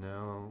race?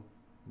 No.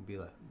 Be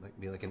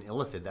like an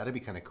illithid. That'd be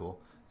kind of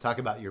cool. Talk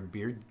about your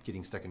beard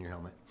getting stuck in your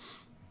helmet.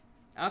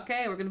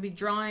 Okay, we're gonna be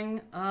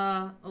drawing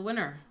a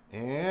winner.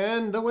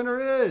 And the winner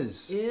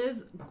is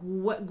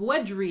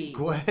Gwedry.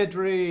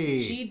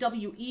 Gwedry.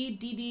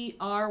 Gwedry.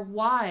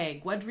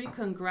 Gwedry,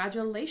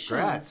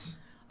 congratulations.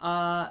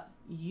 Congrats.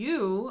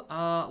 You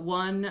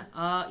won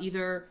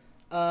either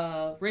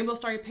Rainbow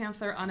Starry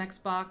Panther on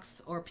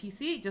Xbox or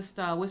PC. Just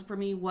whisper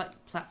me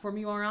what platform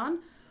you are on,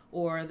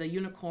 or the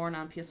Unicorn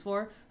on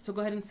PS4. So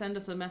go ahead and send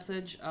us a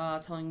message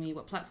telling me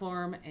what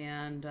platform,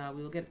 and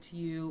we will get it to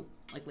you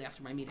likely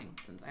after my meeting,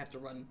 since I have to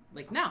run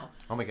like now.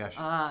 Oh my gosh.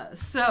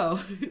 So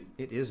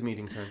it is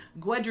meeting time.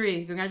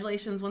 Gwedry,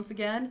 congratulations once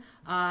again.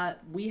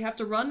 We have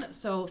to run,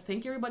 so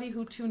thank you everybody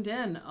who tuned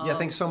in. Yeah,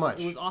 thanks so much.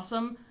 It was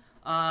awesome.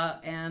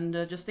 And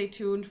just stay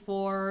tuned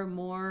for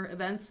more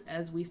events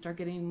as we start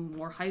getting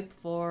more hype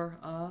for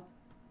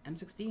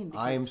M16.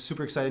 I am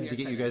super excited to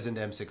get you guys into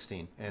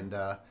M16 and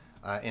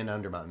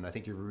Undermountain. I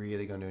think you're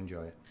really going to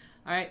enjoy it.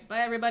 All right,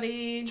 bye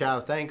everybody. Ciao,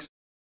 thanks.